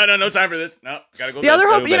 Fuck it. No time for this. No, gotta go. The other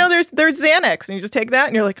hope, you know, there's Xanax, and you just take that,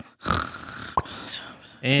 and you're like.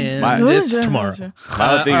 And it's tomorrow. My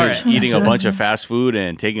other thing is eating a bunch of fast food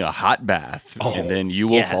and taking a hot bath, and then you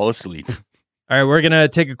will fall asleep. All right, we're going to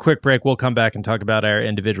take a quick break. We'll come back and talk about our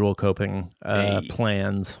individual coping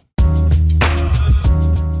plans.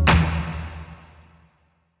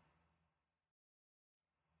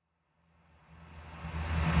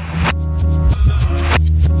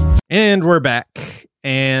 And we're back.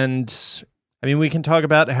 And I mean, we can talk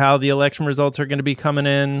about how the election results are going to be coming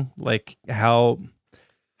in, like how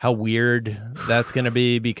weird that's going to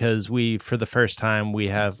be, because for the first time, we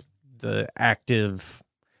have the active,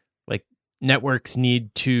 networks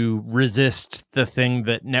need to resist the thing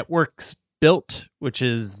that networks built, which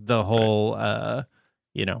is the whole,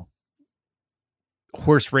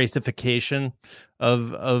 horse racification of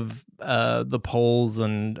the polls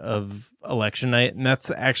and of election night. And that's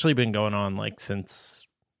actually been going on since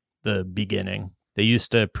the beginning. They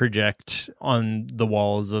used to project on the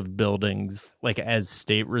walls of buildings as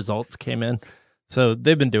state results came in. So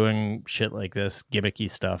they've been doing shit like this, gimmicky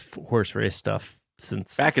stuff, horse race stuff,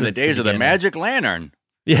 since in the days of the magic lantern.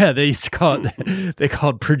 Yeah, they used to call it. They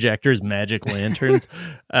called projectors magic lanterns.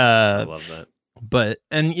 I love that.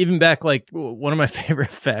 And even back, one of my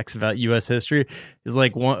favorite facts about U.S. history is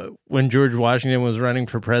when George Washington was running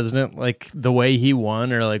for president, the way he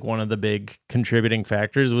won, or one of the big contributing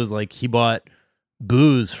factors was he bought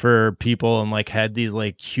booze for people and had these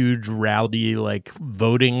huge rowdy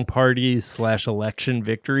voting parties / election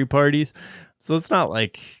victory parties. So it's not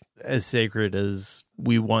as sacred as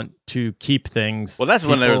we want to keep things. Well, that's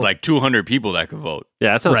when there was 200 people that could vote.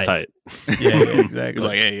 Yeah, that sounds tight. Yeah,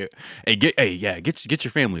 exactly. Get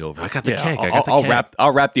your family over. I got the cake.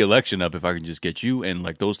 I'll wrap the election up if I can just get you and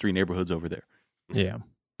those 3 neighborhoods over there. Yeah,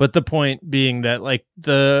 but the point being that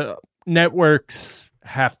the networks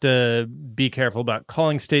have to be careful about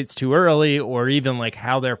calling states too early, or even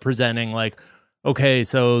how they're presenting okay,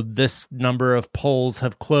 so this number of polls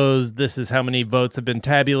have closed. This is how many votes have been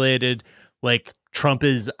tabulated. Trump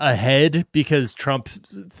is ahead because Trump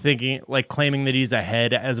claiming that he's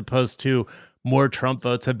ahead, as opposed to more Trump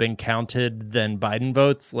votes have been counted than Biden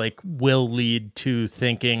votes, will lead to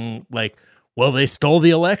thinking well, they stole the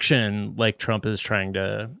election. Trump is trying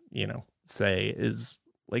to, say is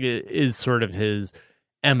sort of his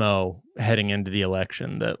MO heading into the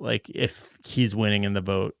election, that if he's winning in the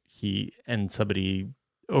vote, and somebody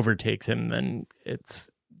overtakes him, then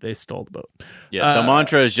they stole the vote. Yeah, the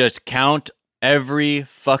mantra is just count every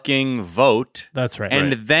fucking vote. That's right.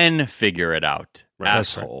 And then figure it out,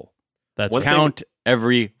 asshole. That's count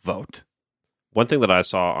every vote. One thing that I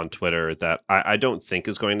saw on Twitter that I don't think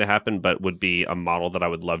is going to happen, but would be a model that I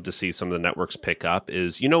would love to see some of the networks pick up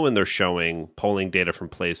is, when they're showing polling data from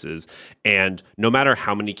places, and no matter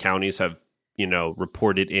how many counties have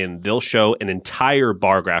reported in, they'll show an entire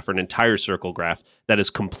bar graph or an entire circle graph that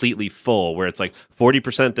is completely full, where it's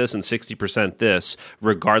 40% this and 60% this,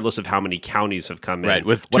 regardless of how many counties have come in. Right,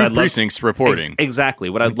 with 2 precincts reporting. Exactly.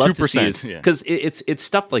 What I'd love to see is, because it's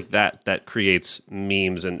stuff like that creates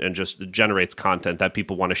memes and just generates content that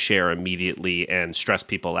people want to share immediately and stress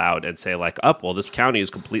people out and say well, this county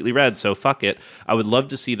is completely red, so fuck it. I would love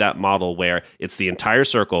to see that model where it's the entire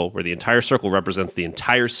circle, where the entire circle represents the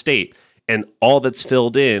entire state, and all that's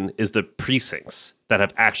filled in is the precincts that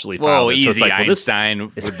have actually filed Whoa, it. easy, So it's like, well,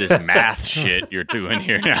 Einstein, with this math shit you're doing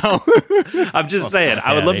here now. I'm just saying,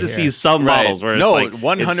 I would love to see some Right. models where it's No, like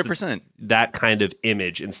 100%. it's that kind of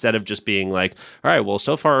image instead of just being like, all right, well,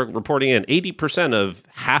 so far reporting in 80% of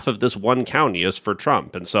half of this one county is for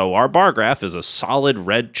Trump, and so our bar graph is a solid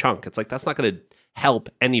red chunk. It's like that's not going to help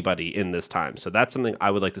anybody in this time. So that's something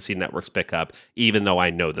I would like to see networks pick up, even though I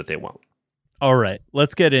know that they won't. All right,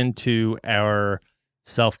 let's get into our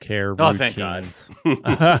self-care Oh, routines. thank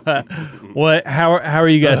God. What? How are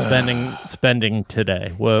you guys spending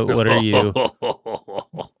today? What are you?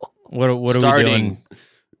 What are we doing?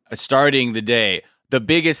 Starting the day. The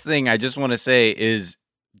biggest thing I just want to say is,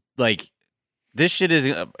 like, this shit is,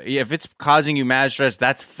 if it's causing you mad stress,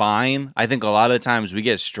 that's fine. I think a lot of times we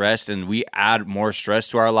get stressed and we add more stress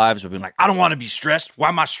to our lives by being like, I don't want to be stressed. Why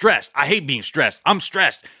am I stressed? I hate being stressed. I'm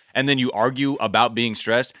stressed. And then you argue about being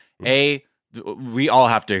stressed. We all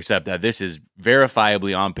have to accept that this is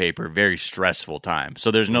verifiably on paper very stressful time.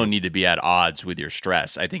 So there's no need to be at odds with your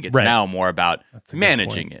stress. I think it's Right. now more about That's a good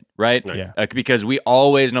managing point. it, right? Yeah. Because we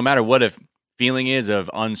always, no matter what a feeling is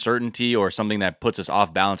of uncertainty or something that puts us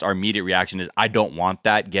off balance, our immediate reaction is, I don't want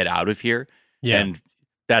that. Get out of here. Yeah, And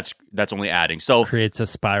that's only adding. So creates a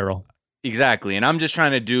spiral. exactly. And I'm just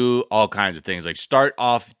trying to do all kinds of things, like start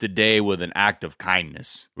off the day with an act of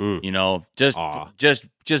kindness. Mm. You know, just Aw. just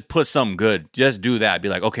put something good. Just do that. Be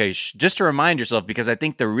like, okay, just to remind yourself, because I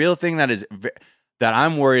think the real thing that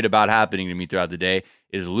I'm worried about happening to me throughout the day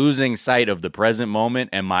is losing sight of the present moment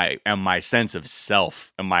and my sense of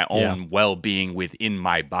self and my own well-being within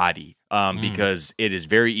my body. Because it is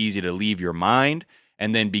very easy to leave your mind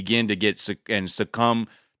and then begin to get succumb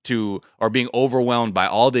to, or being overwhelmed by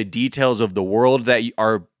all the details of the world that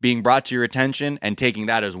are being brought to your attention, and taking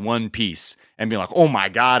that as one piece and being like, oh my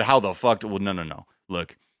God, how the fuck? Well, no.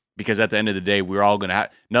 Look, because at the end of the day, we're all going to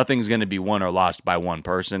nothing's going to be won or lost by one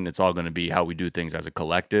person. It's all going to be how we do things as a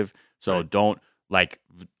collective. So don't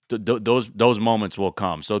those moments will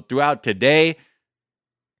come. So throughout today,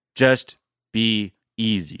 just be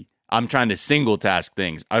easy. I'm trying to single task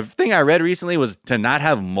things. A thing I read recently was to not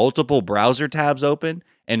have multiple browser tabs open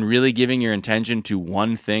and really giving your attention to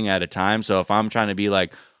one thing at a time. So if I'm trying to be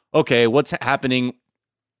like, okay, what's happening?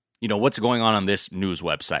 You know, what's going on this news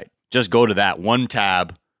website? Just go to that one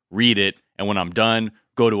tab, read it, and when I'm done,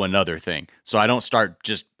 go to another thing. So I don't start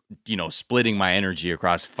just, splitting my energy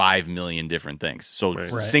across 5 million different things. So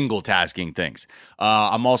single tasking things.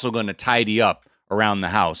 I'm also going to tidy up around the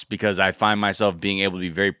house, because I find myself being able to be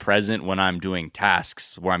very present when I'm doing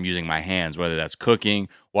tasks where I'm using my hands, whether that's cooking,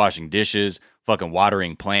 washing dishes, fucking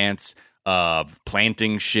watering plants,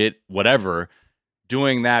 planting shit, whatever.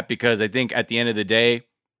 Doing that because I think at the end of the day,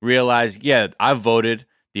 realize, I've voted,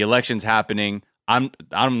 the election's happening. I'm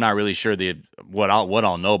not really sure what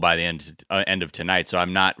I'll know by the end of tonight. So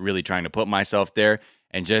I'm not really trying to put myself there,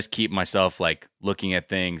 and just keep myself like looking at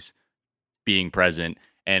things, being present,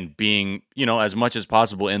 and being, as much as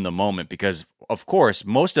possible in the moment. Because of course,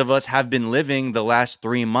 most of us have been living the last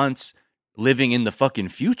 3 months living in the fucking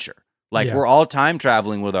future. Like we're all time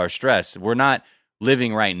traveling with our stress. We're not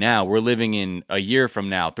living right now. We're living in a year from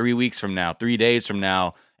now, 3 weeks from now, 3 days from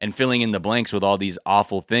now, and filling in the blanks with all these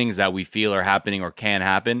awful things that we feel are happening or can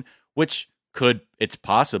happen, which it's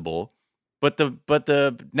possible. But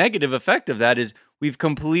the negative effect of that is we've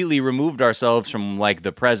completely removed ourselves from like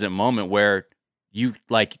the present moment, where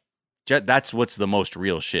that's what's the most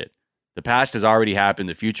real shit. The past has already happened.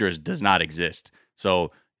 The future does not exist.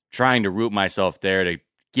 So trying to root myself there to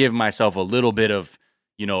give myself a little bit of,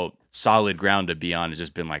 solid ground to be on has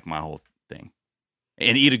just been like my whole thing.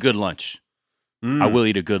 And eat a good lunch. I will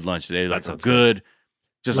eat a good lunch today. Like a good,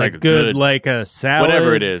 just like a good, like a salad,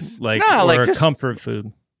 whatever it is, or like a comfort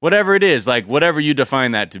food, whatever it is, like whatever you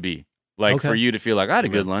define that to be. Like Okay. for you to feel like I had a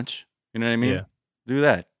good lunch. You know what I mean? Yeah. Do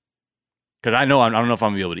that. Because I don't know if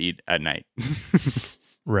I'm gonna be able to eat at night.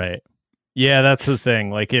 right? Yeah, that's the thing.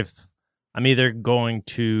 Like if I'm either going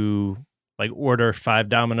to like order 5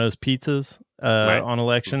 Domino's pizzas on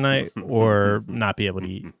election night, or not be able to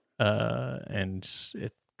eat, and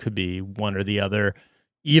it could be one or the other.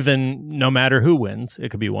 Even no matter who wins, it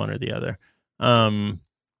could be one or the other. I'm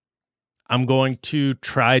going to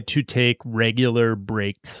try to take regular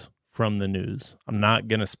breaks from the news. I'm not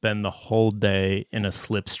going to spend the whole day in a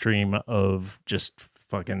slipstream of just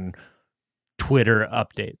fucking Twitter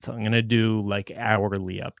updates. I'm going to do like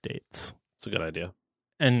hourly updates. It's a good idea.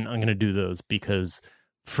 And I'm going to do those because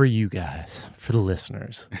for you guys, for the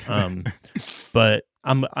listeners. But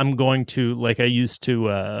I'm going to, like I used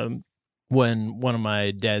to, when one of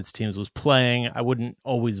my dad's teams was playing, I wouldn't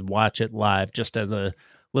always watch it live just as a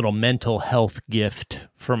little mental health gift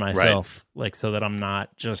for myself, like so that I'm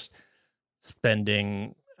not just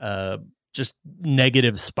spending just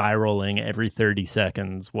negative spiraling every 30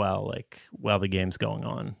 seconds while the game's going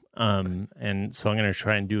on. And so I'm going to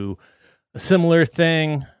try and do a similar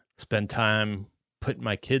thing, spend time putting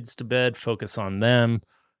my kids to bed, focus on them,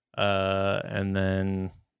 and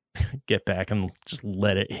then get back and just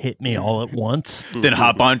let it hit me all at once. Then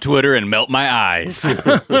hop on Twitter and melt my eyes.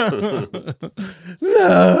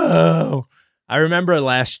 No. I remember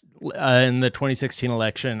in the 2016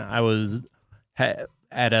 election, I was at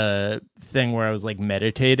a thing where I was like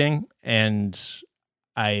meditating, and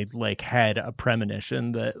I like had a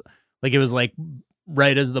premonition that like it was like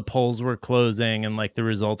right as the polls were closing and like the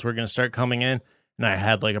results were going to start coming in. And I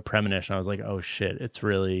had like a premonition. I was like, oh shit, it's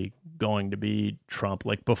really going to be Trump,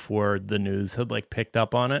 like before the news had like picked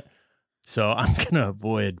up on it. So I'm going to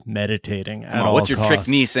avoid meditating at all What's your costs. trick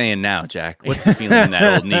knee saying now, Jack? What's the feeling in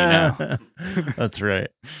that old knee now? That's right.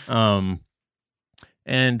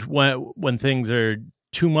 And when things are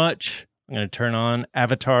too much, I'm going to turn on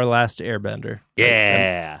Avatar Last Airbender.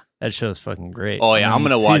 Yeah. That show's fucking great. Oh yeah, I'm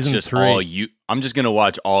gonna watch season just 3. I'm just gonna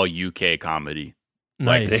watch all UK comedy,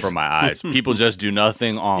 Nice. like for my eyes. People just do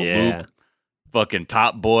nothing on loop. Fucking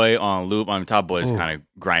Top Boy on loop. I mean, Top Boy is kind of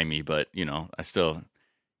grimy, but I still,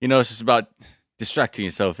 it's just about distracting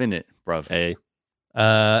yourself in it, bruv. Hey,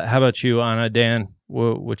 How about you, Anna, Dan?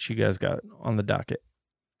 What you guys got on the docket?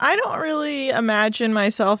 I don't really imagine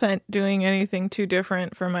myself doing anything too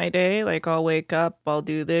different for my day. Like, I'll wake up, I'll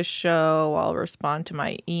do this show, I'll respond to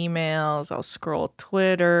my emails, I'll scroll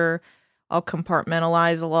Twitter, I'll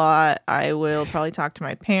compartmentalize a lot. I will probably talk to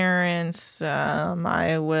my parents.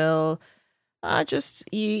 I will just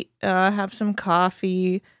eat, have some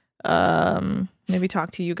coffee, maybe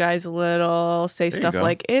talk to you guys a little, say stuff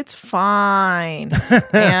like, it's fine.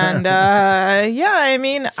 And I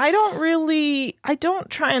mean, I don't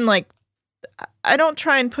try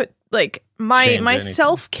and put like my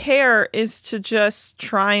self-care is to just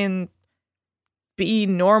try and be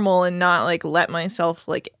normal and not like let myself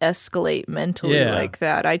like escalate mentally like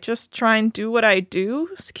that. I just try and do what I do,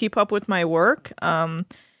 keep up with my work. And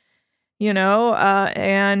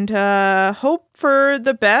hope for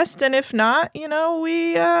the best. And if not,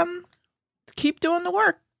 we keep doing the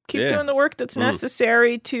work. Keep doing the work that's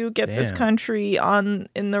necessary to get this country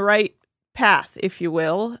in the right path, if you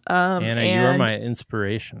will. Anna, you are my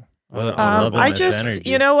inspiration. I just, energy.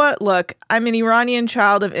 you know what? Look, I'm an Iranian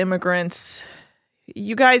child of immigrants.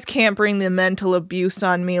 You guys can't bring the mental abuse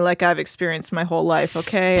on me like I've experienced my whole life,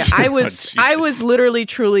 okay? I was literally,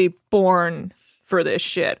 truly born for this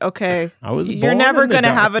shit, okay? You're never going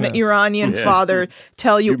to have an Iranian father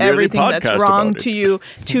tell you everything that's wrong to you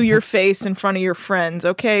to your face in front of your friends,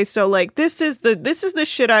 okay? So like this is the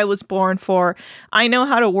shit I was born for. I know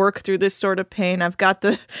how to work through this sort of pain. I've got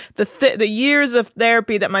the years of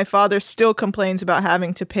therapy that my father still complains about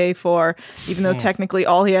having to pay for, even though technically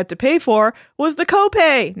all he had to pay for was the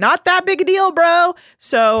copay. Not that big a deal, bro.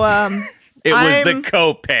 So it was the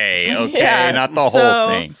copay, okay, not the whole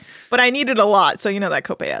thing. But I needed a lot, so that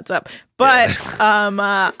copay adds up. But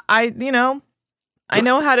I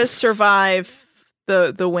know how to survive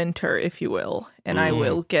the winter, if you will, and I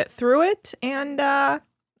will get through it. And I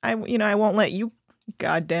won't let you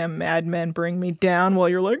goddamn madmen bring me down while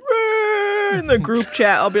you're like in the group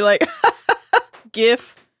chat. I'll be like,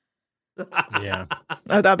 GIF. Yeah.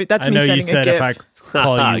 Oh, that's I me know sending you said a GIF. if I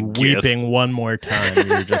call you weeping one more time,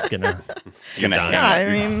 you're just gonna. It's gonna hang Yeah, up. I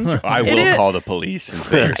mean, I will call the police and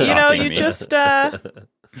say you're stalking me. just love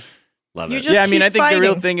you it. just I mean, I keep think the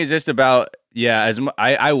real fighting. thing is just about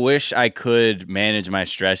I wish I could manage my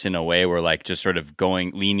stress in a way where like just sort of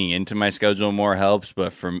leaning into my schedule more helps.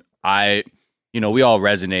 But we all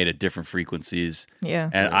resonate at different frequencies. Yeah.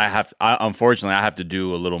 And unfortunately, I have to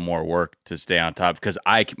do a little more work to stay on top because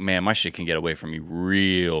my shit can get away from me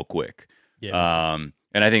real quick. Yeah.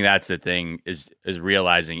 And I think that's the thing is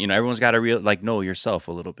realizing, everyone's got to know yourself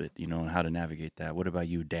a little bit, and how to navigate that. What about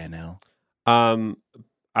you, Danelle?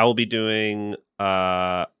 I will be doing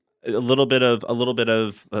a little bit of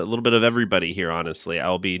everybody here. Honestly,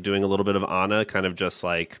 I'll be doing a little bit of Anna, kind of just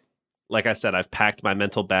like I said, I've packed my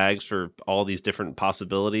mental bags for all these different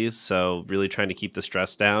possibilities. So really trying to keep the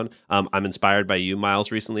stress down. I'm inspired by you,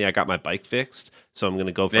 Miles. Recently, I got my bike fixed, so I'm going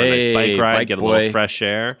to go for a nice bike ride, get a little fresh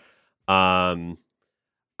air.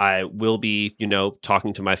 I will be,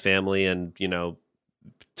 talking to my family and,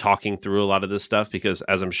 talking through a lot of this stuff because,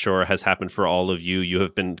 as I'm sure has happened for all of you, you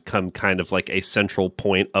have become kind of like a central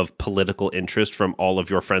point of political interest from all of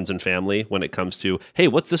your friends and family when it comes to, hey,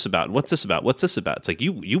 what's this about? And what's this about? What's this about? It's like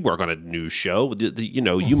you work on a news show.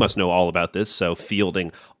 You must know all about this. So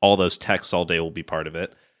fielding all those texts all day will be part of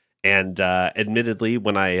it. And admittedly,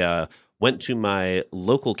 when I went to my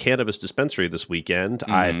local cannabis dispensary this weekend,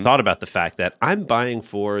 I thought about the fact that I'm buying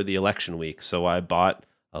for the election week. So I bought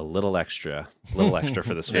a little extra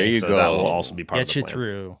for this There week. you So go. that will also be part of Get the you plan.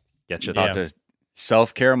 through. Get you About through. to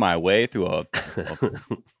self-care my way through a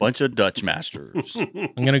bunch of Dutch masters.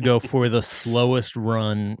 I'm gonna go for the slowest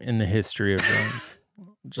run in the history of runs.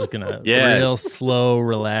 I'm just gonna Yeah. real slow,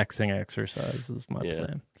 relaxing exercise is my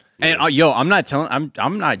plan. And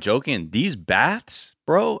I'm not joking. These baths,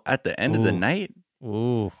 bro, at the end of the Ooh. night,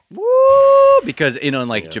 Ooh, woo! Because in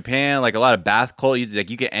like Japan, like a lot of bath cult,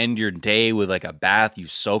 you can end your day with like a bath. You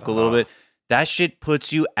soak a little bit. That shit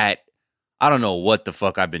puts you at, I don't know what the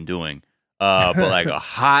fuck I've been doing, but like a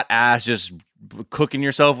hot ass, just cooking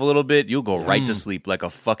yourself a little bit. You'll go right to sleep like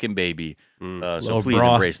a fucking baby. So Little please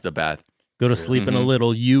broth. embrace the bath. go to sleep in a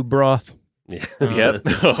little you broth. Yeah. Yep.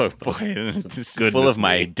 Oh boy, just full Goodness of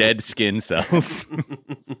my me. dead skin cells.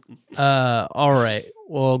 All right.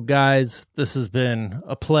 Well, guys, this has been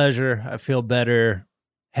a pleasure. I feel better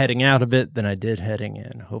heading out of it than I did heading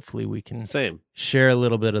in. Hopefully we can Same. share a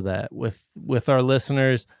little bit of that with our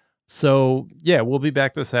listeners. So yeah, we'll be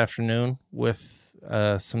back this afternoon with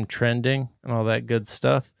some trending and all that good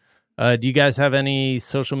stuff. Do you guys have any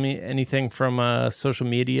anything from social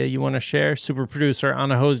media you want to share? Super producer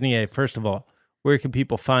Anna Hosnier, first of all, where can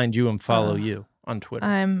people find you and follow you on Twitter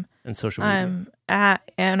and social media? I'm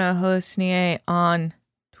at Anna Hosnier on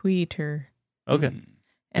Twitter. Okay.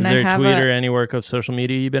 And Is there I have a tweet or any work of social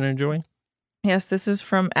media you've been enjoying? Yes, this is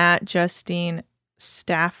from at Justine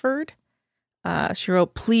Stafford. She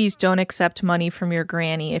wrote, "Please don't accept money from your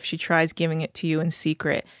granny if she tries giving it to you in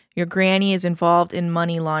secret. Your granny is involved in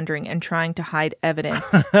money laundering and trying to hide evidence.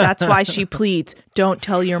 That's why she pleads, don't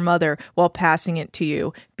tell your mother while passing it to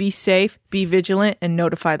you. Be safe, be vigilant, and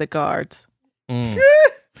notify the guards." I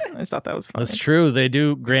just thought that was funny. That's true. They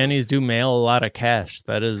do. Grannies do mail a lot of cash.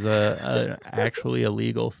 That is actually a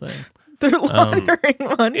legal thing. They're laundering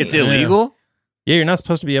money. It's illegal? Yeah, you're not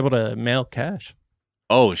supposed to be able to mail cash.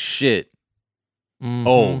 Oh shit. Mhm.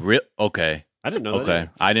 Oh, okay. I didn't know Okay.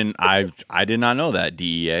 I did not know that,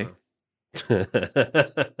 DEA.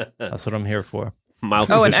 that. That's what I'm here for. Miles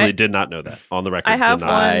Oh, and officially I- did not know that. On the record, I have did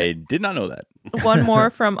not. one. I did not know that. One more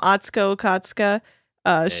from Atsuko Okatsuka.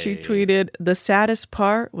 She Hey. tweeted, "The saddest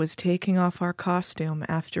part was taking off our costume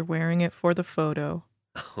after wearing it for the photo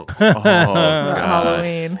Oh, for God.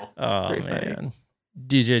 Halloween." Oh, Pretty funny. man.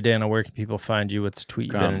 DJ Dana, where can people find you? What's a tweet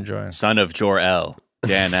you've been Come, enjoying? son of Jor-El,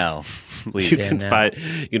 Dan-El, You please. Yeah, can now.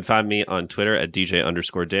 find me on Twitter at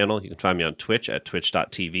DJ_Daniel. You can find me on Twitch at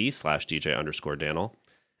twitch.tv/DJ_Daniel.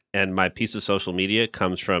 And my piece of social media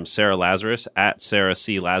comes from Sarah Lazarus at Sarah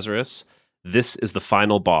C. Lazarus. This is the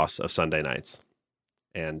final boss of Sunday nights.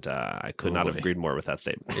 And I could not have Boy. agreed more with that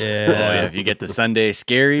statement. Oh, yeah, if you get the Sunday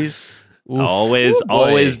scaries, Oof. Always Ooh, boy.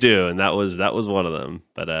 always do. And that was one of them.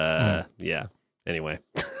 But yeah. Anyway,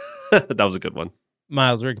 that was a good one.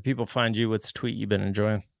 Miles, where can people find you? What's a tweet you've been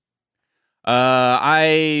enjoying?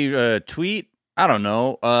 I tweet. I don't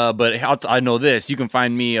know, but I know this. You can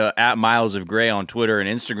find me at Miles of Gray on Twitter and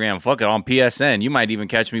Instagram. Fuck it, on PSN. You might even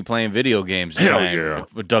catch me playing video games. Hell Trying yeah.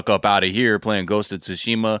 to duck up out of here playing Ghost of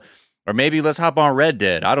Tsushima. Or maybe let's hop on Red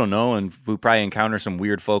Dead. I don't know, and we probably encounter some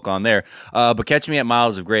weird folk on there. But catch me at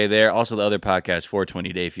Miles of Gray there. Also, the other podcast,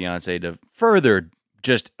 420 Day Fiance, to further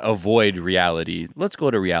just avoid reality. Let's go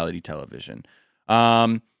to reality television.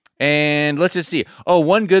 And let's just see. Oh,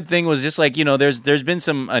 one good thing was just like, there's been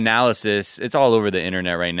some analysis. It's all over the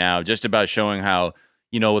internet right now, just about showing how,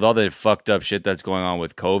 with all the fucked up shit that's going on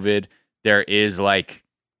with COVID, there is like,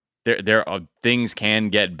 there are things can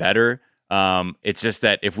get better. It's just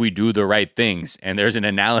that if we do the right things, and there's an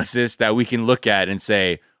analysis that we can look at and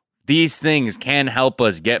say, these things can help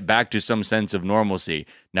us get back to some sense of normalcy.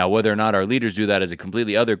 Now, whether or not our leaders do that is a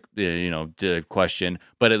completely other, question.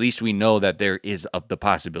 But at least we know that there is the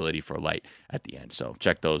possibility for light at the end. So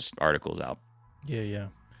check those articles out. Yeah.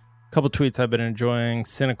 A couple tweets I've been enjoying.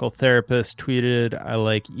 Cynical Therapist tweeted, "I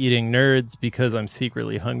like eating nerds because I'm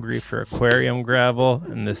secretly hungry for aquarium gravel,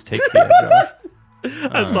 and this takes the edge off."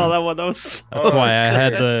 I saw that one. That was That's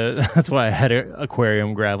why I had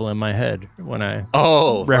aquarium gravel in my head when I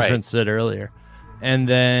Oh, referenced it earlier. And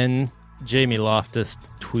then Jamie Loftus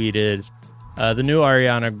tweeted, "The new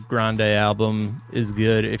Ariana Grande album is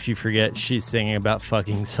good if you forget she's singing about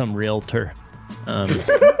fucking some realtor."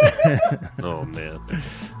 Oh, man.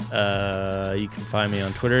 You can find me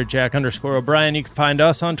on Twitter, Jack_O'Brien. You can find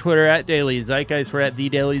us on Twitter at Daily Zeitgeist. We're at The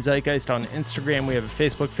Daily Zeitgeist on Instagram. We have a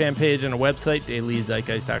Facebook fan page and a website,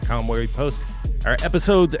 dailyzeitgeist.com, where we post our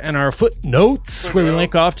episodes and our footnotes, where we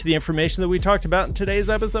link off to the information that we talked about in today's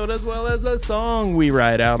episode, as well as the song we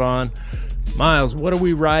ride out on. Miles, what are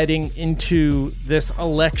we riding into this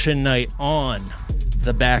election night on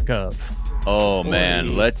the back of? Oh,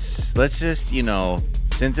 man. Let's just, you know,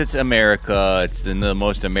 since it's America, it's in the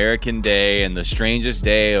most American day and the strangest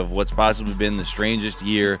day of what's possibly been the strangest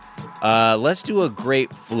year. Let's do a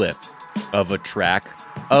great flip of a track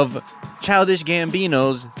of Childish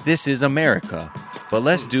Gambino's This Is America. But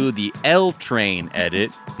let's do the L Train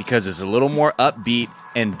edit because it's a little more upbeat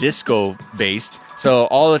and disco based. So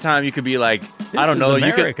all the time you could be like, I don't know,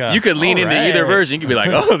 you could lean into either version. You could be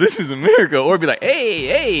like, oh, this is America. Or be like,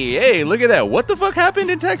 hey, look at that. What the fuck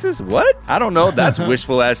happened in Texas? What? I don't know. That's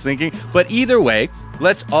wishful ass thinking. But either way,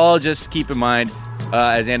 let's all just keep in mind,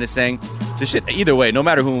 as Anna's saying, the shit, either way, no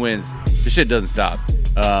matter who wins, the shit doesn't stop.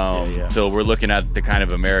 So we're looking at the kind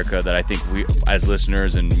of America that I think we, as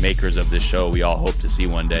listeners and makers of this show, we all hope to see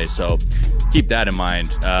one day. So keep that in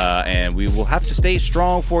mind, and we will have to stay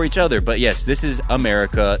strong for each other. But yes, this is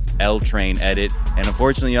America, L Train edit, and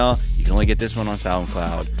unfortunately, y'all, you can only get this one on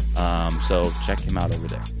SoundCloud. So check him out over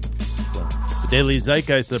there. The Daily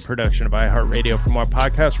Zeitgeist is a production of iHeartRadio. For more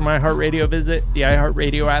podcasts from iHeartRadio, visit the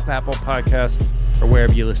iHeartRadio app, Apple Podcasts, or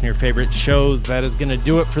wherever you listen to your favorite shows. That is going to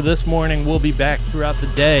do it for this morning. We'll be back throughout the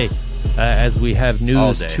day as we have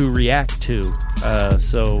news to react to.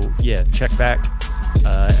 So, yeah, check back,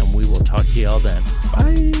 and we will talk to you all then.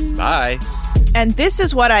 Bye. And this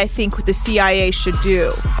is what I think the CIA should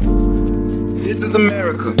do. This is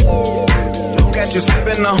America. Don't catch you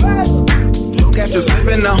slipping now. Don't catch you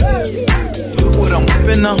slipping now. Look what I'm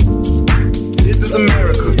whipping now. This is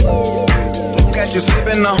America. Don't catch you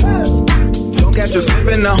slipping now. Don't catch you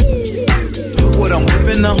slipping now. Look what I'm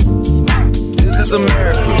whipping now. This is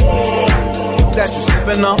America. Don't catch you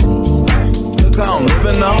slipping now. Look how I'm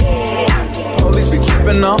living now. Police be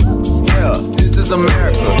tripping now. Yeah, this is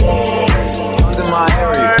America.